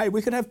know that, hey,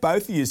 we could have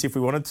both of you if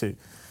we wanted to.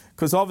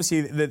 because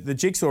obviously the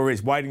jigsaw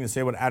is waiting to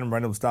see what Adam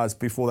Reynolds does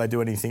before they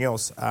do anything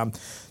else.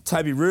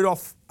 Toby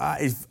Rudolph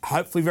is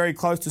hopefully very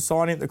close to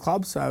signing at the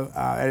club, so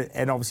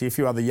and obviously a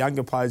few other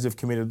younger players have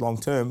committed long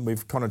term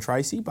with Connor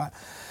Tracy, but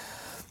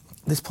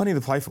there's plenty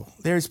to play for.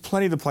 There is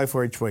plenty to play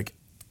for each week.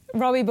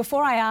 Robbie,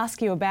 before I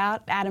ask you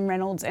about Adam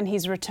Reynolds and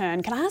his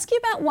return, can I ask you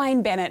about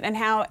Wayne Bennett and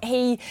how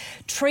he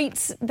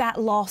treats that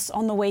loss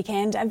on the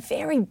weekend, a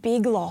very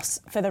big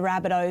loss for the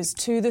Rabbitohs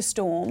to the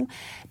Storm?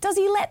 Does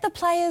he let the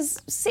players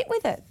sit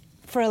with it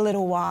for a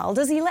little while?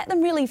 Does he let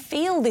them really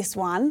feel this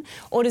one?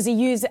 Or does he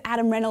use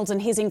Adam Reynolds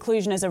and his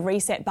inclusion as a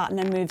reset button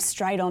and move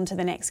straight on to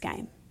the next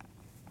game?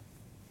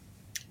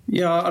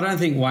 Yeah, I don't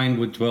think Wayne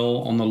would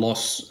dwell on the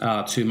loss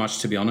too much,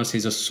 to be honest.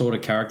 He's a sort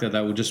of character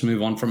that will just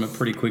move on from it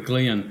pretty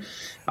quickly. And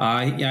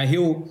he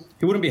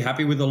wouldn't be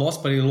happy with the loss,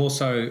 but he'll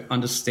also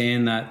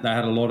understand that they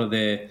had a lot of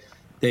their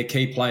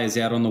key players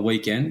out on the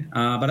weekend.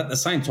 But at the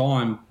same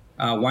time,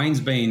 Wayne's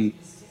been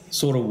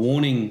sort of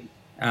warning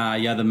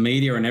the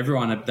media and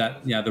everyone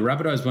that the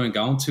Rabbitohs weren't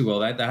going too well.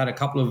 They had a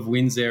couple of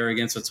wins there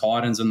against the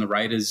Titans and the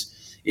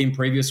Raiders in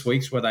previous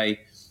weeks where they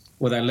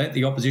let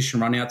the opposition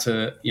run out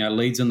to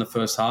leads in the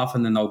first half,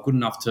 and then they were good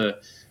enough to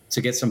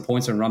get some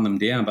points and run them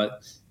down.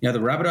 But the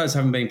Rabbitohs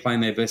haven't been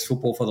playing their best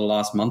football for the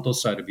last month or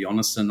so, to be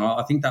honest. And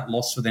I think that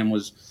loss for them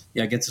was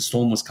against the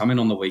Storm was coming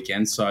on the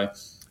weekend. So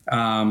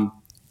I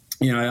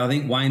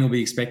think Wayne will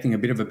be expecting a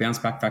bit of a bounce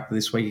back factor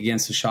this week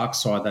against the Sharks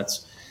side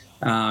that's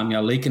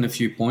leaking a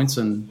few points.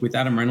 And with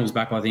Adam Reynolds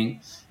back, I think,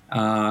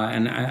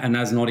 and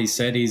as Noddy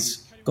said,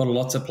 he's got a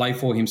lot to play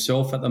for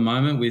himself at the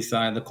moment with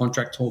the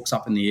contract talks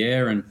up in the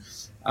air, and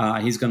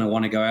he's going to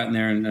want to go out in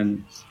there,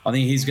 and I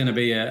think he's going to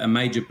be a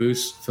major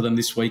boost for them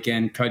this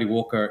weekend. Cody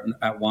Walker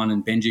at 1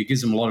 and Benji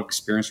gives them a lot of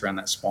experience around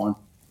that spine.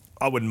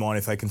 I wouldn't mind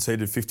if they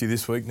conceded 50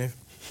 this week, Niv.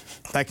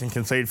 They can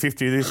concede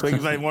 50 this week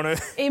if they want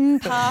to.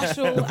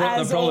 Impartial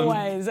as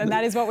always, and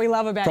that is what we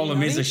love about you.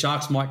 Problem is the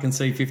Sharks might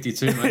concede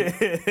 52,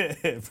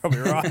 mate. Probably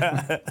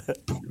right.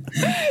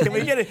 Can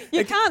we get it?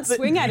 You can't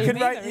swing at him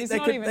either. He's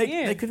not even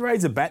here. They could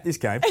raise a bat this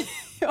game.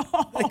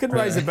 They could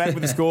raise a bat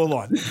with the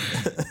scoreline.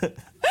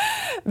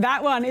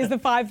 That one is the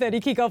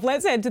 5:30 kickoff.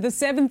 Let's head to the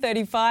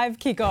 7:35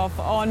 kickoff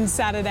on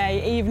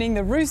Saturday evening.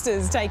 The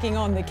Roosters taking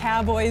on the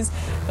Cowboys.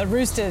 The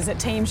Roosters at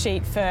team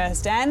sheet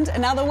first. And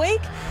another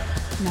week,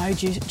 no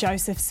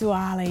Joseph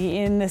Suaalii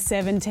in the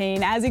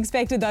 17. As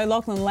expected, though,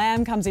 Lachlan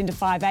Lamb comes into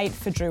 5'8"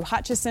 for Drew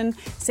Hutchison.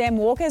 Sam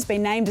Walker has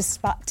been named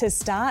to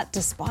start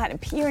despite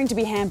appearing to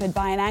be hampered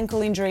by an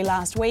ankle injury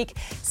last week.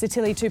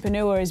 Satili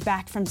Tupanua is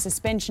back from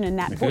suspension and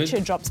Nat Butcher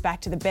drops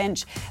back to the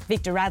bench.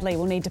 Victor Radley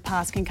will need to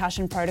pass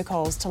concussion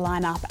protocols to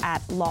line up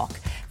at lock.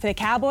 For the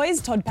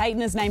Cowboys, Todd Payten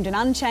has named an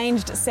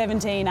unchanged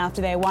 17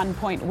 after their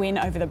 1-point win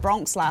over the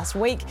Bronx last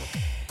week.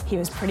 He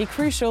was pretty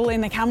crucial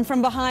in the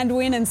come-from-behind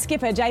win, and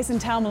skipper Jason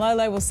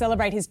Taumalolo will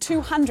celebrate his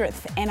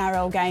 200th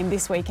NRL game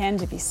this weekend.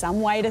 It'd be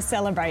some way to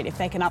celebrate if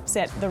they can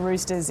upset the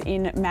Roosters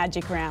in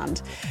Magic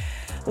Round.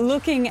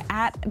 Looking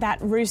at that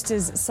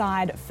Roosters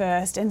side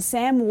first, and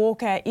Sam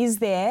Walker is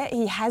there.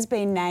 He has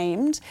been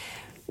named.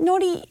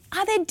 Noddy,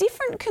 are there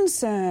different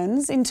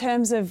concerns in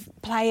terms of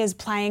players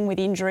playing with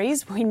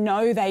injuries? We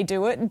know they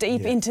do it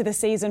deep into the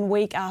season,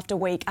 week after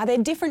week. Are there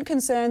different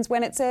concerns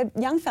when it's a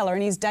young fella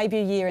in his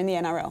debut year in the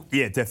NRL?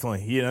 Yeah,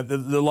 definitely.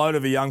 The load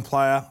of a young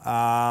player,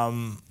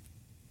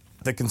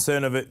 the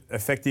concern of it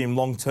affecting him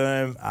long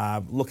term,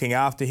 looking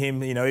after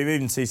him. You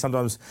even see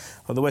sometimes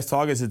the West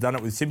Tigers have done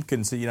it with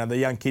Simpkins. The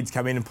young kids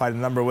come in and played a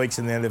number of weeks,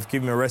 and then they've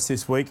given him a rest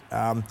this week.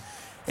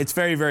 It's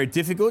very, very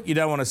difficult. You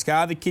don't want to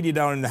scar the kid. You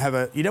don't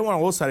want to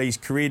also his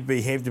career to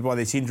be hampered by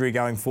this injury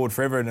going forward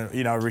forever, and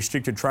a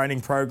restricted training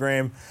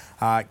program.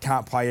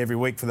 Can't play every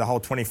week for the whole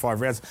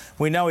 25 rounds.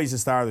 We know he's a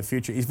star of the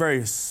future. He's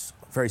very,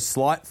 very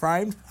slight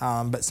framed,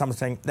 but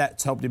something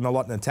that's helped him a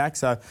lot in attack.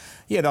 So,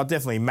 they'll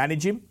definitely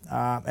manage him,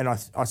 and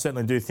I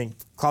certainly do think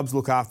clubs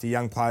look after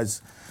young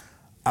players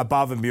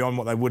above and beyond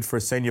what they would for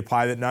a senior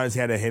player that knows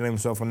how to handle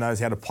himself and knows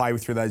how to play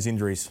through those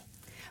injuries.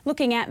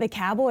 Looking at the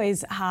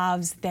Cowboys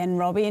halves then,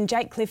 Robbie, and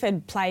Jake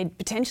Clifford played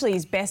potentially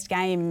his best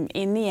game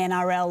in the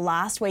NRL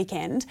last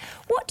weekend.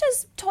 What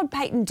does Todd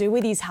Payten do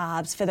with his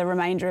halves for the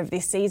remainder of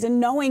this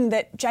season, knowing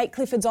that Jake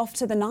Clifford's off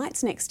to the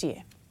Knights next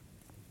year?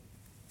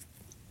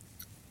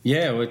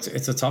 Yeah, well,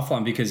 it's a tough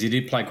one because he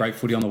did play great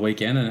footy on the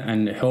weekend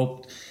and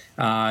helped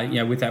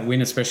with that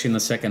win, especially in the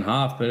second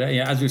half. But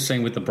as we've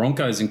seen with the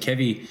Broncos, and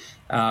Kevy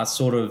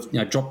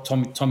dropped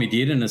Tommy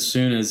Dearden as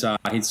soon as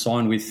he'd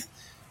signed with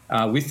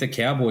the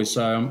Cowboys.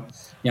 So,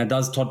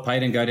 does Todd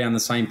Payten go down the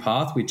same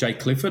path with Jake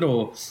Clifford,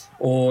 or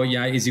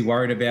is he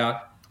worried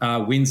about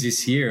wins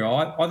this year?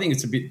 I think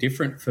it's a bit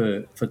different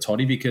for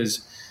Toddy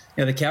because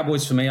the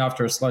Cowboys, for me,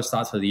 after a slow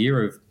start to the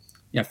year,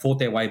 have fought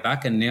their way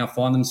back and now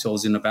find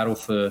themselves in a battle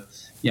for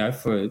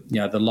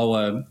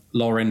the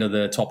lower end of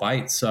the top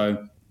 8.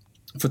 So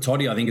for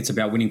Toddy, I think it's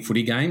about winning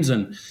footy games,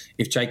 and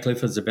if Jake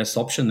Clifford's the best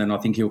option, then I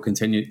think he'll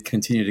continue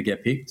to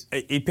get picked.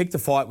 He picked a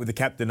fight with the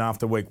captain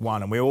after week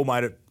 1, and we all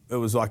made it. It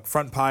was like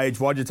front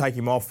page, why'd you take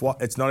him off?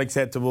 It's not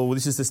acceptable.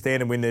 This is the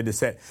standard we need to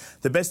set.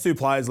 The best 2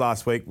 players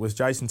last week was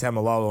Jason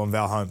Taumalolo and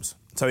Val Holmes.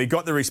 So he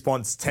got the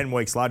response 10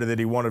 weeks later that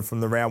he wanted from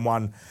the round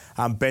one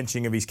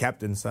benching of his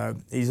captain. So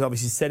he's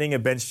obviously setting a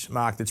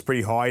benchmark that's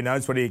pretty high. He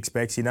knows what he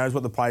expects. He knows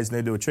what the players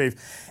need to achieve.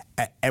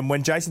 And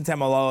when Jason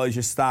Taumalolo is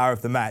your star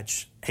of the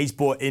match, he's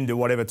bought into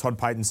whatever Todd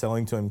Payton's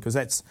selling to him,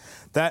 because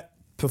that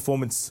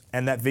performance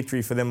and that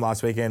victory for them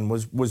last weekend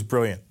was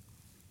brilliant.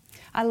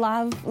 I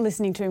love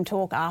listening to him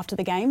talk after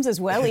the games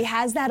as well. He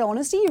has that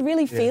honesty. You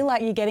really feel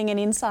like you're getting an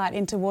insight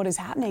into what is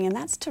happening, and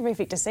that's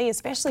terrific to see,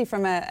 especially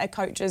from a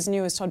coach as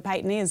new as Todd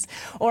Payton is.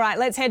 All right,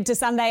 let's head to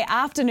Sunday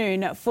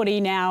afternoon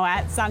footy now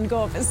at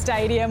Suncorp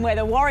Stadium, where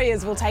the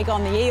Warriors will take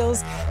on the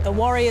Eels. The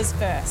Warriors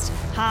first.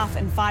 Half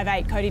and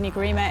 5'8" Cody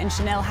Nikorima and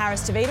Chanel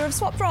Harris-Tavita have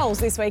swapped roles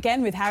this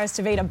weekend, with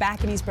Harris-Tavita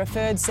back in his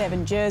preferred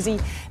 7 jersey.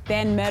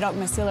 Ben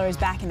Murdoch-Masila is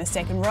back in the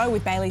second row,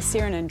 with Bailey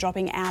Sirinen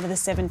dropping out of the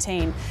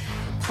 17.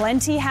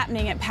 Plenty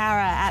happening at Farah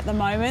at the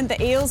moment.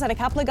 The Eels had a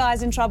couple of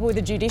guys in trouble with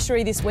the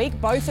judiciary this week.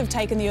 Both have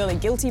taken the early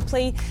guilty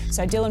plea.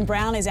 So Dylan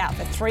Brown is out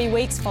for 3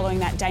 weeks following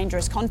that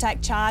dangerous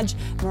contact charge.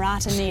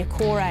 Murata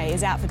Niakore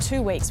is out for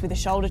 2 weeks with a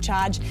shoulder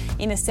charge.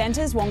 In the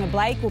centres, Wonga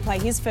Blake will play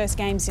his first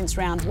game since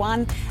round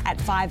 1. At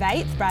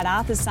 5'8", Brad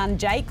Arthur's son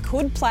Jake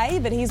could play,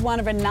 but he's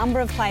one of a number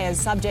of players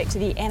subject to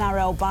the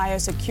NRL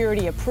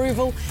biosecurity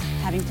approval,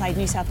 having played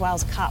New South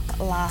Wales Cup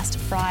last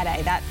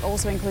Friday. That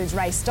also includes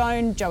Ray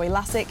Stone, Joey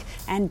Lussick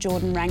and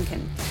Jordan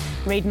Rankin.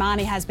 Reid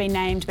Marnie has been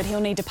named, but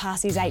he'll need to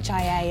pass his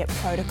HIA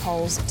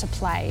protocols to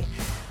play.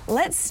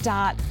 Let's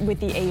start with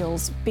the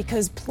Eels,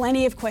 because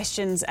plenty of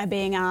questions are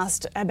being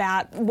asked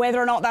about whether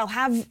or not they'll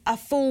have a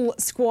full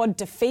squad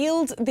to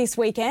field this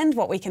weekend.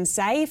 What we can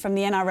say from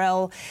the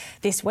NRL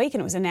this week, and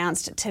it was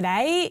announced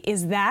today,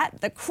 is that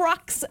the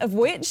crux of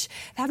which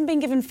they haven't been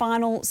given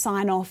final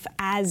sign-off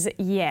as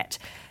yet.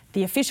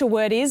 The official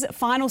word is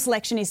final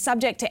selection is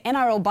subject to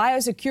NRL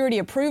biosecurity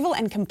approval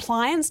and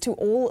compliance to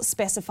all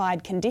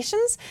specified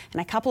conditions.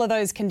 And a couple of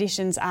those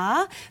conditions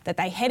are that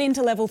they head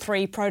into level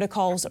 3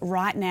 protocols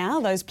right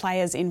now, those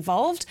players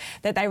involved,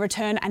 that they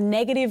return a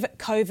negative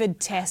COVID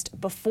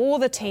test before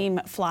the team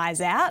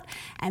flies out,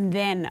 and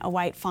then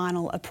await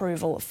final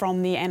approval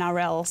from the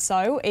NRL.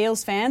 So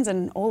Eels fans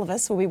and all of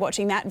us will be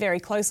watching that very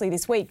closely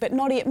this week. But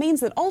Noddy, it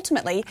means that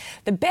ultimately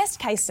the best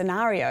case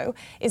scenario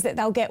is that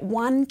they'll get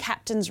one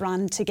captain's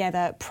run together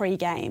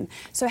pre-game.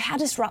 So how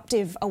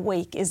disruptive a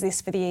week is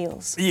this for the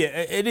Eels? Yeah,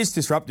 it is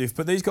disruptive,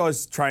 but these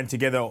guys train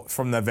together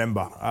from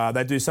November.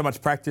 They do so much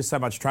practice, so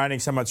much training,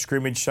 so much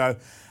scrimmage. So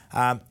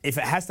if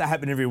it has to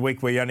happen every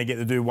week where you only get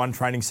to do one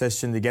training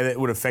session together, it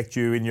would affect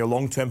you in your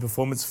long-term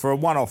performance. For a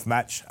one-off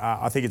match,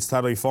 I think it's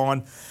totally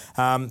fine.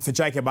 For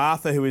Jacob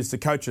Arthur, who is the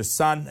coach's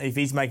son, if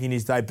he's making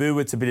his debut,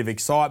 it's a bit of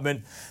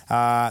excitement.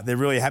 They're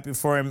really happy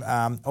for him.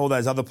 All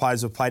those other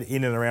players have played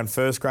in and around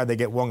first grade. They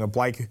get Wonga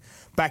Blake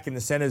back in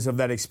the centres of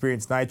that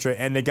experienced nature,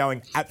 and they're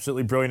going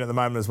absolutely brilliant at the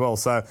moment as well.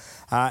 So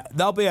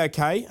they'll be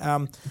okay.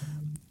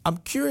 I'm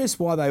curious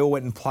why they all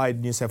went and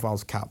played New South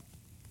Wales Cup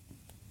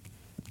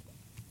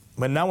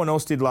when no one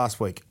else did last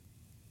week.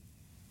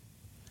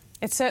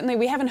 It's certainly,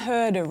 we haven't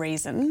heard a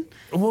reason.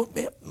 Well,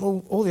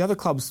 all the other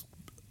clubs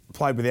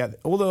played without,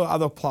 all the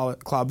other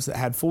clubs that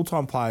had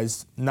full-time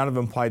players, none of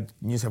them played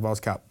New South Wales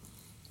Cup.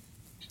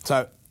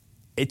 So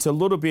it's a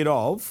little bit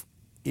of,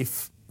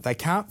 if they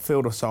can't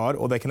field a side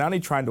or they can only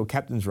train to a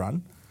captain's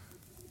run,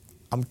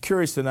 I'm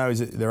curious to know,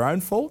 is it their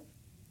own fault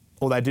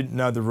or they didn't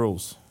know the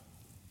rules?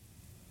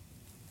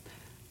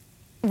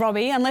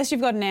 Robbie, unless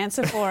you've got an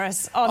answer for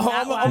us on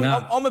that one.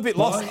 I'm a bit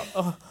lost.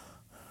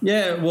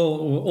 Yeah, well,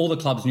 all the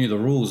clubs knew the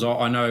rules.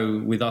 I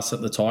know with us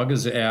at the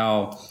Tigers,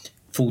 our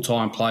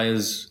full-time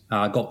players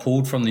got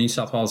pulled from the New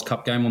South Wales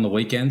Cup game on the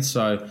weekend.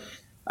 So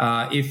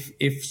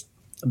if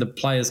the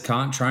players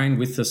can't train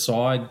with the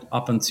side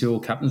up until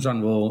captain's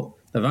run, well,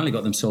 they've only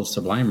got themselves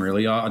to blame,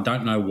 really. I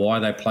don't know why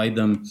they played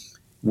them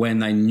when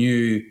they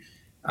knew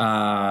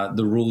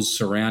the rules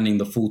surrounding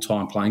the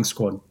full-time playing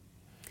squad.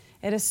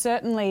 It has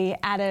certainly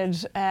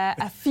added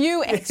a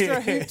few extra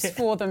hoops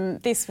for them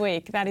this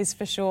week, that is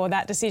for sure,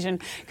 that decision.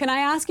 Can I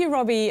ask you,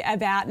 Robbie,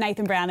 about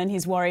Nathan Brown and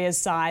his Warriors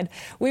side?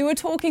 We were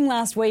talking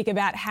last week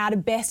about how to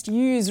best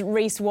use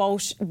Reece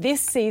Walsh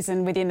this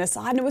season within the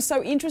side, and it was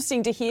so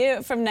interesting to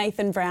hear from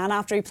Nathan Brown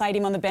after he played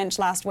him on the bench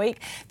last week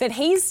that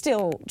he's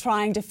still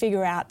trying to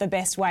figure out the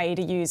best way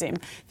to use him.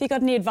 Have you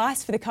got any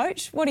advice for the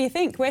coach? What do you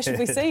think? Where should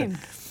we see him?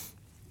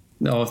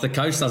 No, if the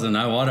coach doesn't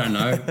know, I don't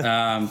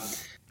know.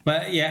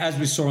 But, yeah, as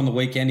we saw on the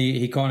weekend,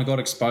 he kind of got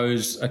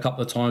exposed a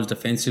couple of times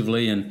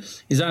defensively, and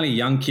he's only a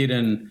young kid,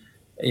 and,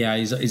 yeah,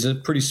 he's a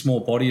pretty small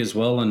body as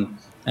well. And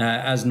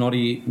as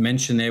Noddy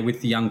mentioned there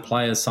with the young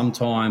players,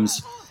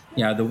 sometimes,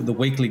 you know, the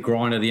weekly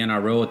grind of the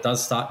NRL, it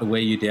does start to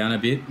wear you down a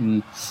bit.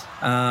 And,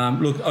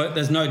 look,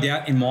 there's no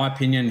doubt, in my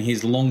opinion,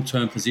 his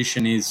long-term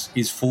position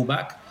is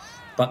fullback.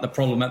 But the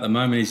problem at the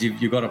moment is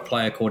you've got a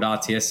player called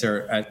RTS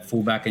there at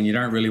fullback, and you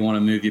don't really want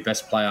to move your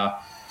best player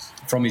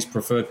from his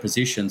preferred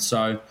position.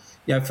 So,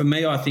 yeah, for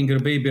me, I think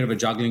it'll be a bit of a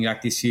juggling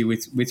act this year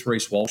with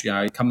Reece Walsh, you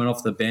know, coming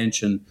off the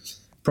bench and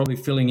probably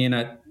filling in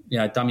at, you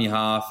know, dummy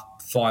half,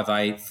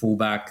 5'8",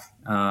 fullback,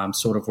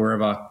 sort of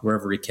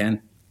wherever he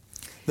can.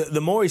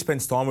 The more he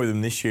spends time with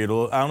him this year,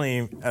 it'll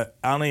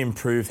only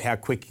improve how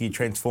quick he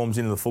transforms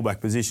into the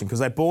fullback position, because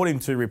they bought him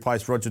to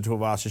replace Roger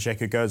Tuivasa-Sheck,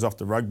 who goes off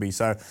to rugby.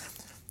 So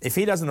if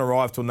he doesn't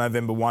arrive till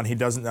November 1, he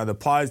doesn't know the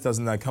players,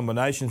 doesn't know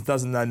combinations,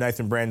 doesn't know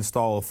Nathan Brown's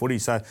style of footy.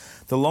 So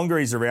the longer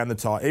he's around the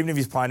tie, even if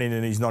he's playing in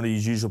and he's not in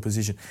his usual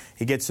position,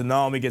 he gets to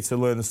know him, he gets to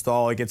learn the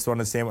style, he gets to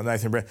understand what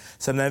Nathan Brown...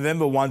 So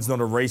November 1's not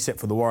a reset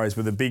for the Warriors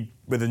with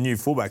a new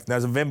fullback. Now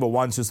November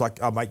 1's just like,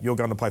 oh, mate, you're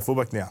going to play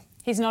fullback now.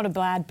 He's not a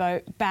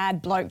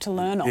bad bloke to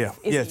learn off,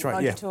 is that's right.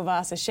 Roger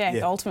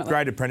Tuivasa-Sheck, ultimately.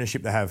 Great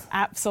apprenticeship to have.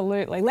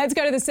 Absolutely. Let's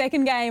go to the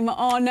second game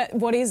on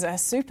what is a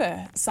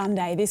Super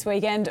Sunday this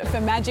weekend for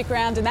Magic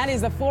Round, and that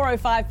is the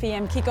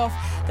 4:05pm kickoff.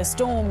 The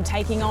Storm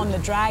taking on the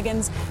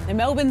Dragons. The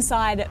Melbourne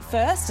side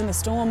first, and the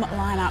Storm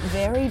line up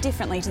very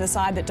differently to the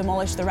side that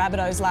demolished the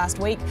Rabbitohs last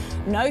week.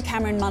 No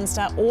Cameron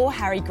Munster or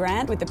Harry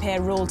Grant, with the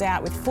pair ruled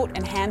out with foot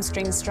and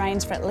hamstring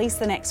strains for at least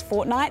the next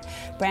fortnight.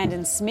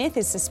 Brandon Smith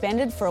is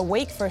suspended for a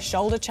week for a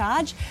shoulder charge.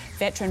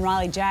 Veteran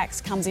Riley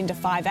Jacks comes into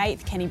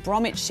 5/8. Kenny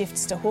Bromwich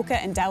shifts to hooker,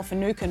 and Dale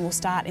Finucane will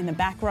start in the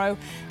back row.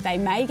 They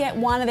may get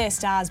one of their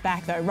stars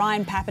back though.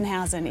 Ryan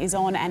Pappenhausen is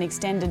on an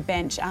extended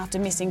bench after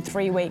missing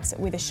 3 weeks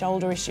with a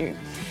shoulder issue.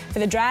 For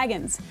the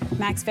Dragons,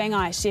 Max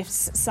Vengai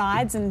shifts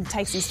sides and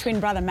takes his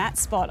twin brother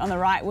Matt's spot on the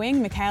right wing.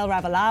 Mikhail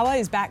Ravalawa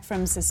is back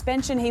from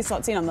suspension. He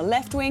slots in on the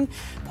left wing.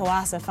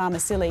 Poasa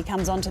Farmasili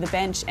comes onto the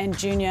bench, and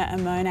Junior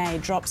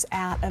Amone drops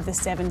out of the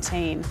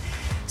 17.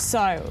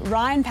 So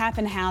Ryan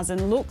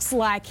Pappenhausen looks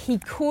like he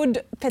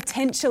could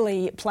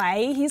potentially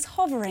play. He's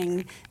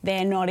hovering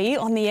there, Noddy,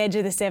 on the edge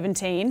of the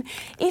 17.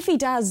 If he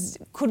does,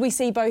 could we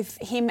see both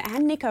him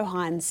and Nico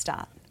Hines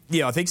start?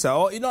 Yeah, I think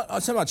so.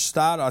 Not so much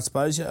start, I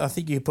suppose. I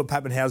think you could put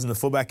Pappenhausen the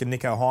fullback and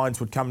Nico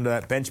Hines would come to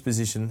that bench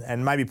position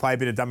and maybe play a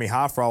bit of dummy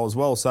half role as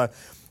well. So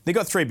they've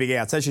got three big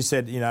outs. As you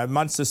said,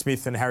 Munster,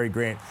 Smith and Harry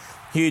Grant,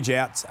 huge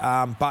outs.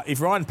 But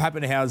if Ryan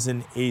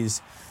Pappenhausen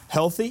is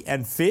healthy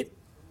and fit,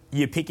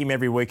 you pick him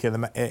every week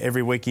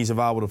he's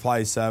available to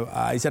play. So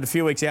he's had a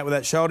few weeks out with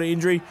that shoulder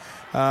injury.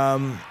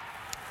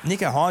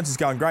 Nico Hines is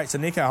going great. So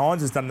Nico Hines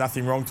has done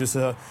nothing wrong to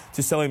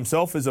sell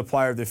himself as a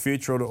player of the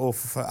future or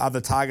for other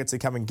targets to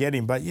come and get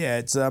him. But yeah,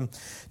 it's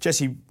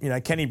Jesse.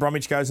 Kenny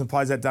Bromwich goes and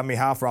plays that dummy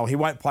half role. He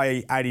won't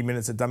play 80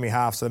 minutes at dummy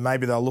half, so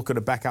maybe they'll look at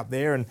a back up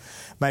there, and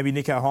maybe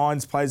Nico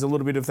Hines plays a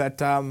little bit of that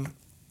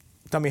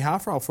dummy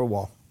half role for a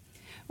while.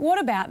 What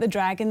about the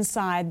Dragons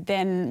side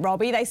then,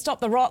 Robbie? They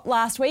stopped the rot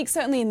last week,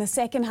 certainly in the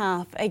second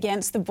half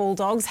against the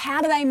Bulldogs.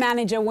 How do they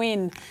manage a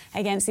win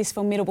against this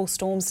formidable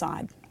Storm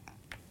side?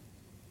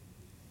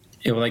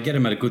 Yeah, well, they get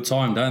them at a good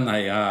time, don't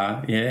they?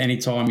 Any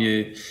time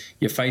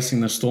you're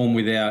facing the Storm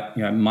without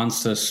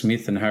Munster,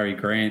 Smith and Harry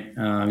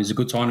Grant is a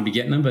good time to be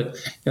getting them. But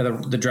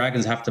the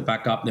Dragons have to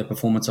back up their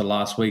performance of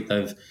last week.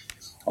 They've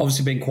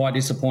obviously been quite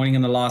disappointing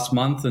in the last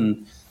month,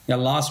 and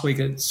last week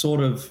it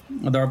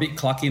they're a bit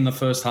clucky in the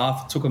first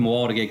half. It took them a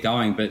while to get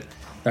going, but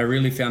they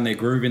really found their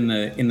groove in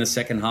the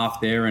second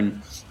half there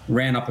and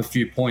ran up a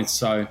few points.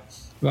 So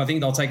I think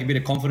they'll take a bit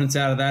of confidence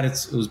out of that.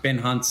 It was Ben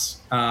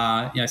Hunt's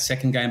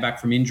second game back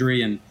from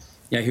injury, and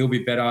he'll be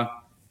better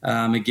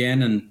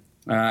again. And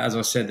as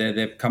I said,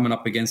 they're coming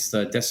up against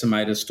the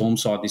decimated Storm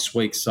side this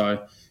week,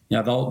 so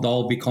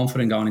they'll be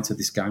confident going into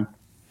this game.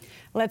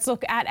 Let's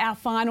look at our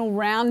final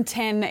round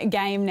 10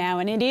 game now,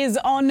 and it is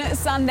on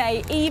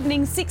Sunday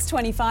evening,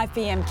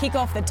 6:25pm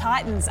kickoff. The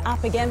Titans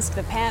up against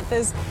the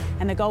Panthers,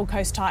 and the Gold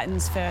Coast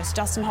Titans first.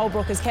 Justin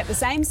Holbrook has kept the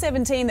same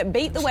 17 that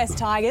beat the West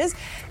Tigers,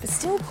 but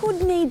still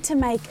could need to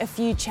make a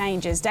few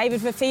changes.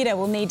 David Fifita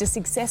will need to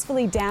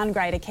successfully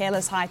downgrade a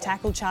careless high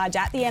tackle charge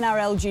at the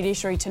NRL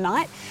judiciary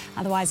tonight,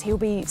 otherwise he'll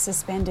be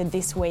suspended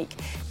this week.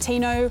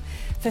 Tino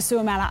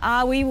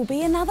Fasuamala-Awi will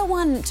be another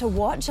one to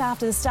watch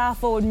after the star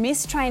forward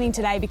missed training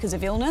today because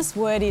of illness.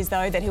 Word is,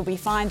 though, that he'll be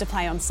fine to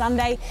play on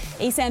Sunday.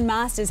 Esan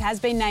Masters has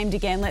been named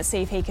again. Let's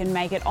see if he can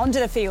make it onto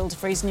the field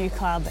for his new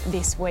club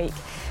this week.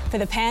 For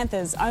the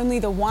Panthers, only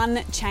the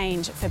one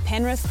change for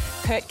Penrith.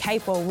 Kurt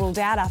Capewell ruled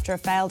out after a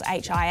failed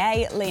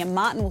HIA. Liam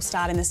Martin will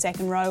start in the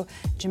second row.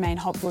 Jermaine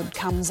Hopwood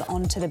comes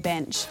onto the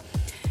bench.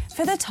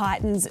 For the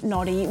Titans,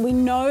 Noddy, we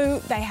know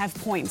they have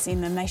points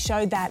in them. They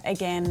showed that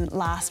again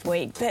last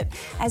week. But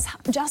as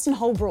Justin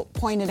Holbrook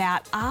pointed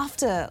out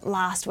after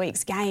last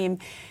week's game,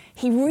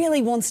 he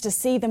really wants to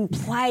see them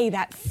play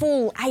that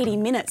full 80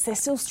 minutes. They're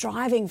still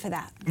striving for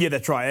that. Yeah,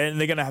 that's right. And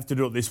they're going to have to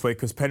do it this week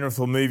because Penrith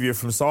will move you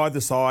from side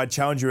to side,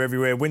 challenge you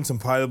everywhere, win some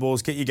play the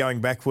balls, get you going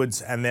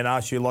backwards, and then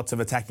ask you lots of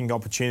attacking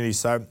opportunities.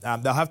 So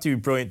they'll have to be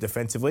brilliant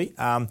defensively.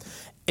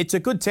 It's a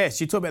good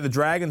test. You talk about the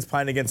Dragons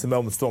playing against the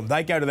Melbourne Storm.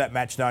 They go to that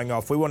match knowing,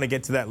 if we want to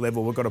get to that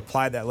level, we've got to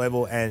play at that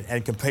level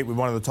and compete with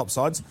one of the top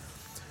sides.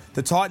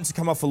 The Titans have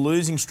come off a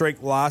losing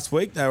streak last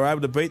week. They were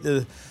able to beat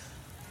the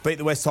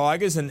West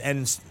Tigers and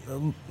it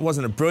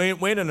wasn't a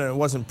brilliant win and it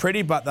wasn't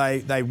pretty, but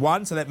they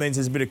won, so that means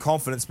there's a bit of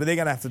confidence. But they're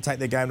going to have to take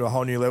their game to a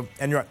whole new level.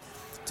 And you're right,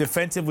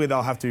 defensively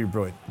they'll have to be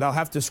brilliant. They'll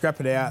have to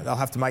scrap it out. They'll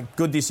have to make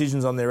good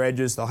decisions on their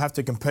edges. They'll have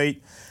to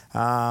compete.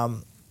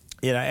 And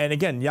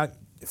again,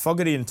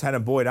 Fogarty and Tanner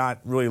Boyd aren't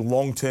really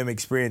long-term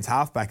experienced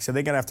halfbacks, so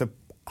they're going to have to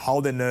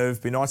hold their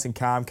nerve, be nice and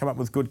calm, come up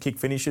with good kick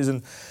finishes,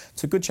 and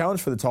it's a good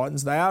challenge for the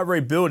Titans. They are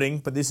rebuilding,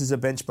 but this is a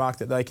benchmark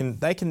that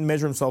they can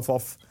measure themselves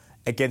off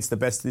against the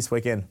best this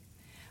weekend.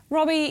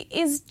 Robbie,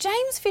 is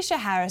James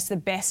Fisher-Harris the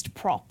best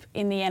prop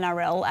in the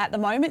NRL at the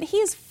moment? He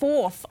is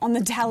 4th on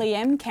the Dally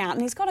M count,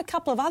 and he's got a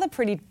couple of other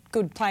pretty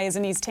good players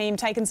in his team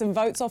taking some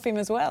votes off him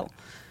as well.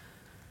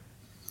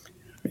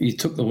 You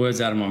took the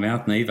words out of my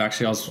mouth, Niamh.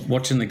 Actually, I was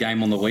watching the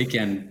game on the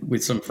weekend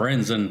with some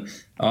friends, and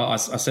I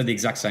said the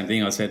exact same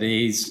thing. I said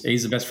he's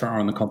the best front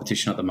rower in the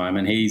competition at the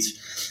moment.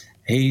 He's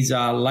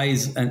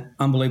lays an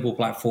unbelievable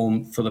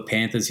platform for the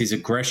Panthers. His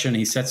aggression,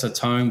 he sets a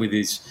tone with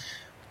his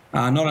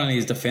not only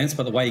his defence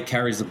but the way he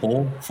carries the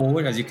ball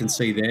forward, as you can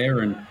see there.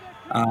 And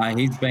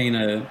he's been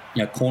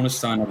a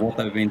cornerstone of what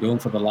they've been doing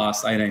for the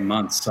last 18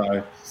 months.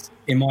 So,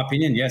 in my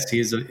opinion, yes, he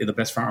is the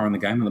best front rower in the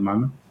game at the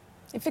moment.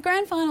 If the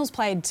grand final's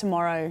played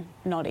tomorrow,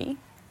 Noddy,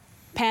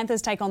 Panthers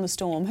take on the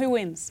Storm, who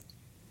wins?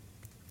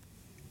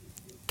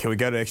 Can we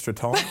go to extra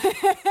time?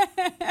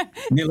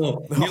 Nil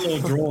or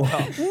draw.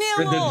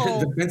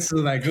 The defences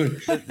are that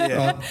good.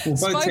 Yeah.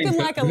 Spoken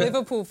like a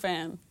Liverpool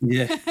fan.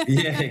 Yeah.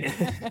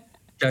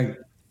 Go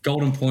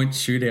Golden Point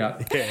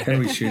shootout. How do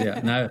we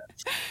shootout? No.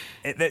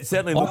 It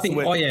certainly looks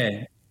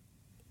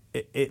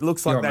It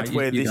looks like that's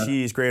where this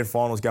year's grand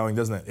final is going,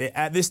 doesn't it?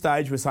 At this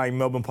stage, we're saying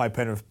Melbourne play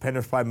Penrith.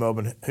 Penrith play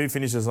Melbourne. Who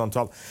finishes on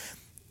top?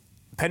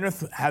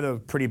 Penrith had a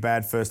pretty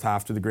bad first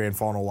half to the grand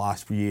final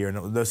last year,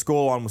 and the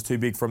scoreline was too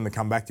big for them to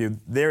come back to.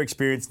 They're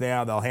experienced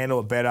now. They'll handle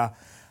it better.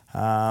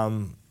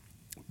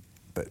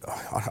 But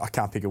I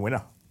can't pick a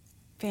winner.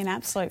 Be an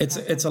absolute.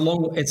 It's a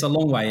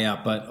long way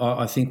out, but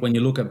I think when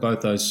you look at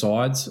both those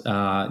sides,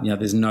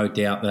 there's no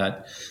doubt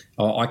that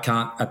I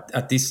can't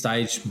at this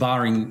stage,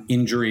 barring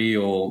injury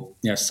or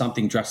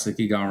something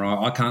drastically going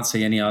wrong, I can't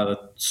see any other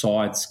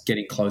sides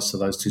getting close to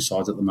those two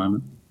sides at the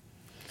moment.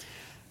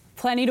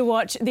 Plenty to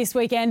watch this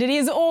weekend. It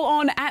is all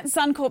on at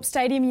Suncorp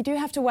Stadium. You do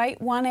have to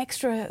wait one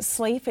extra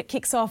sleep. It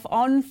kicks off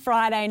on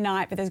Friday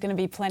night, but there's going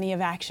to be plenty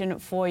of action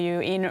for you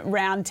in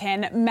round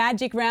 10.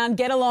 Magic round.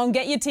 Get along.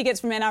 Get your tickets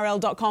from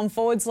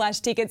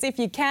nrl.com/tickets if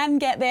you can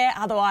get there.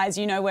 Otherwise,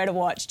 you know where to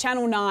watch.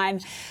 Channel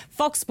 9,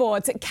 Fox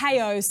Sports,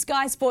 KO,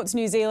 Sky Sports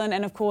New Zealand,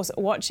 and of course,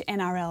 watch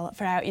NRL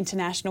for our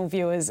international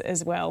viewers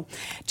as well.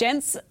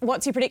 Gents,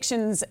 what's your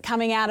predictions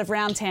coming out of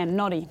round 10?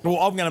 Noddy. Well,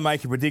 I'm going to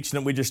make a prediction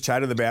that we just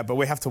chatted about, but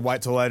we have to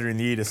wait till later in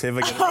the year to see if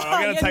we get it right.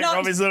 I'm going to take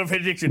Robbie's little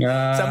prediction. So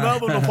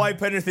Melbourne will play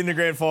Penrith in the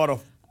grand final.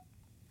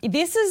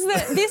 This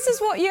is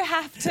what you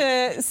have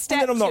to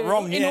step I'm not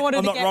wrong. in order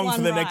I'm to not get wrong one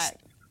for the right. next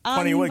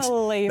 20 weeks.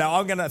 No,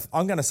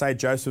 I'm going to say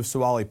Joseph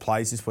Suaalii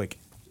plays this week.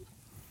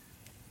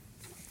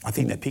 I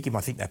think they pick him.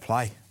 I think they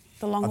play.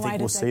 I think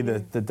we'll see the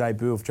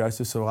debut of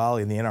Joseph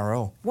Suaalii in the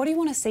NRL. What do you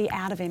want to see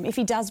out of him if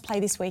he does play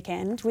this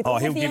weekend? With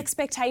all of the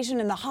expectation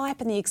and the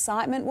hype and the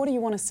excitement, what do you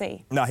want to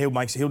see? No, he'll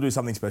do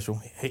something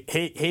special.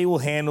 He will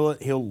handle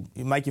it. He'll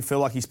make you feel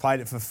like he's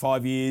played it for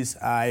 5 years.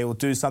 He'll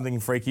do something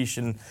freakish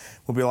and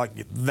we'll be like,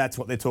 that's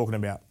what they're talking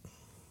about.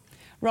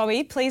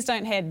 Robbie, please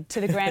don't head to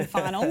the grand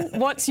final.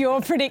 What's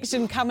your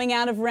prediction coming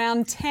out of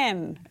round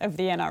 10 of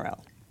the NRL?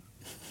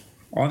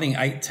 I think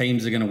 8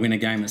 teams are going to win a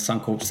game at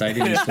Suncorp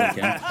Stadium this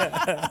weekend.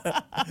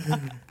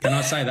 Can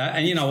I say that?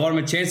 And you know what? I'm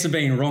a chance of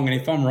being wrong. And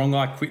if I'm wrong,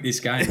 I quit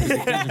this game. Because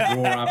if there's a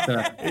draw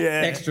after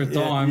extra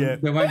time,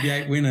 there won't be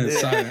 8 winners.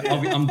 So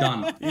I'm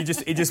done. He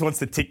just wants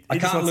to tick. I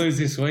can't lose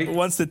this week. He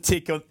wants to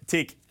tick.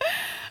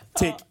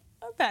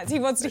 He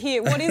wants to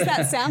hear. What is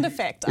that sound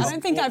effect? I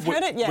don't think I've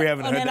heard it yet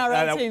on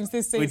NRL Teams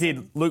this season. We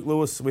did. Luke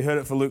Lewis. We heard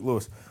it for Luke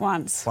Lewis.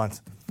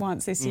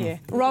 Once this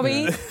year.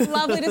 Robbie,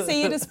 lovely to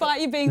see you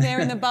despite you being there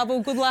in the bubble.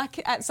 Good luck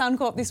at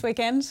Suncorp this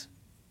weekend.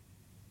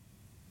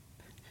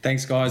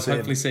 Thanks, guys.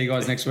 Hopefully see you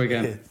guys next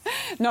weekend.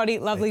 Noddy,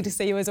 lovely to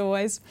see you as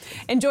always.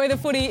 Enjoy the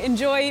footy,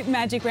 enjoy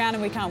Magic Round,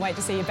 and we can't wait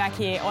to see you back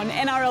here on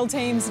NRL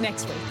Teams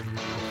next week.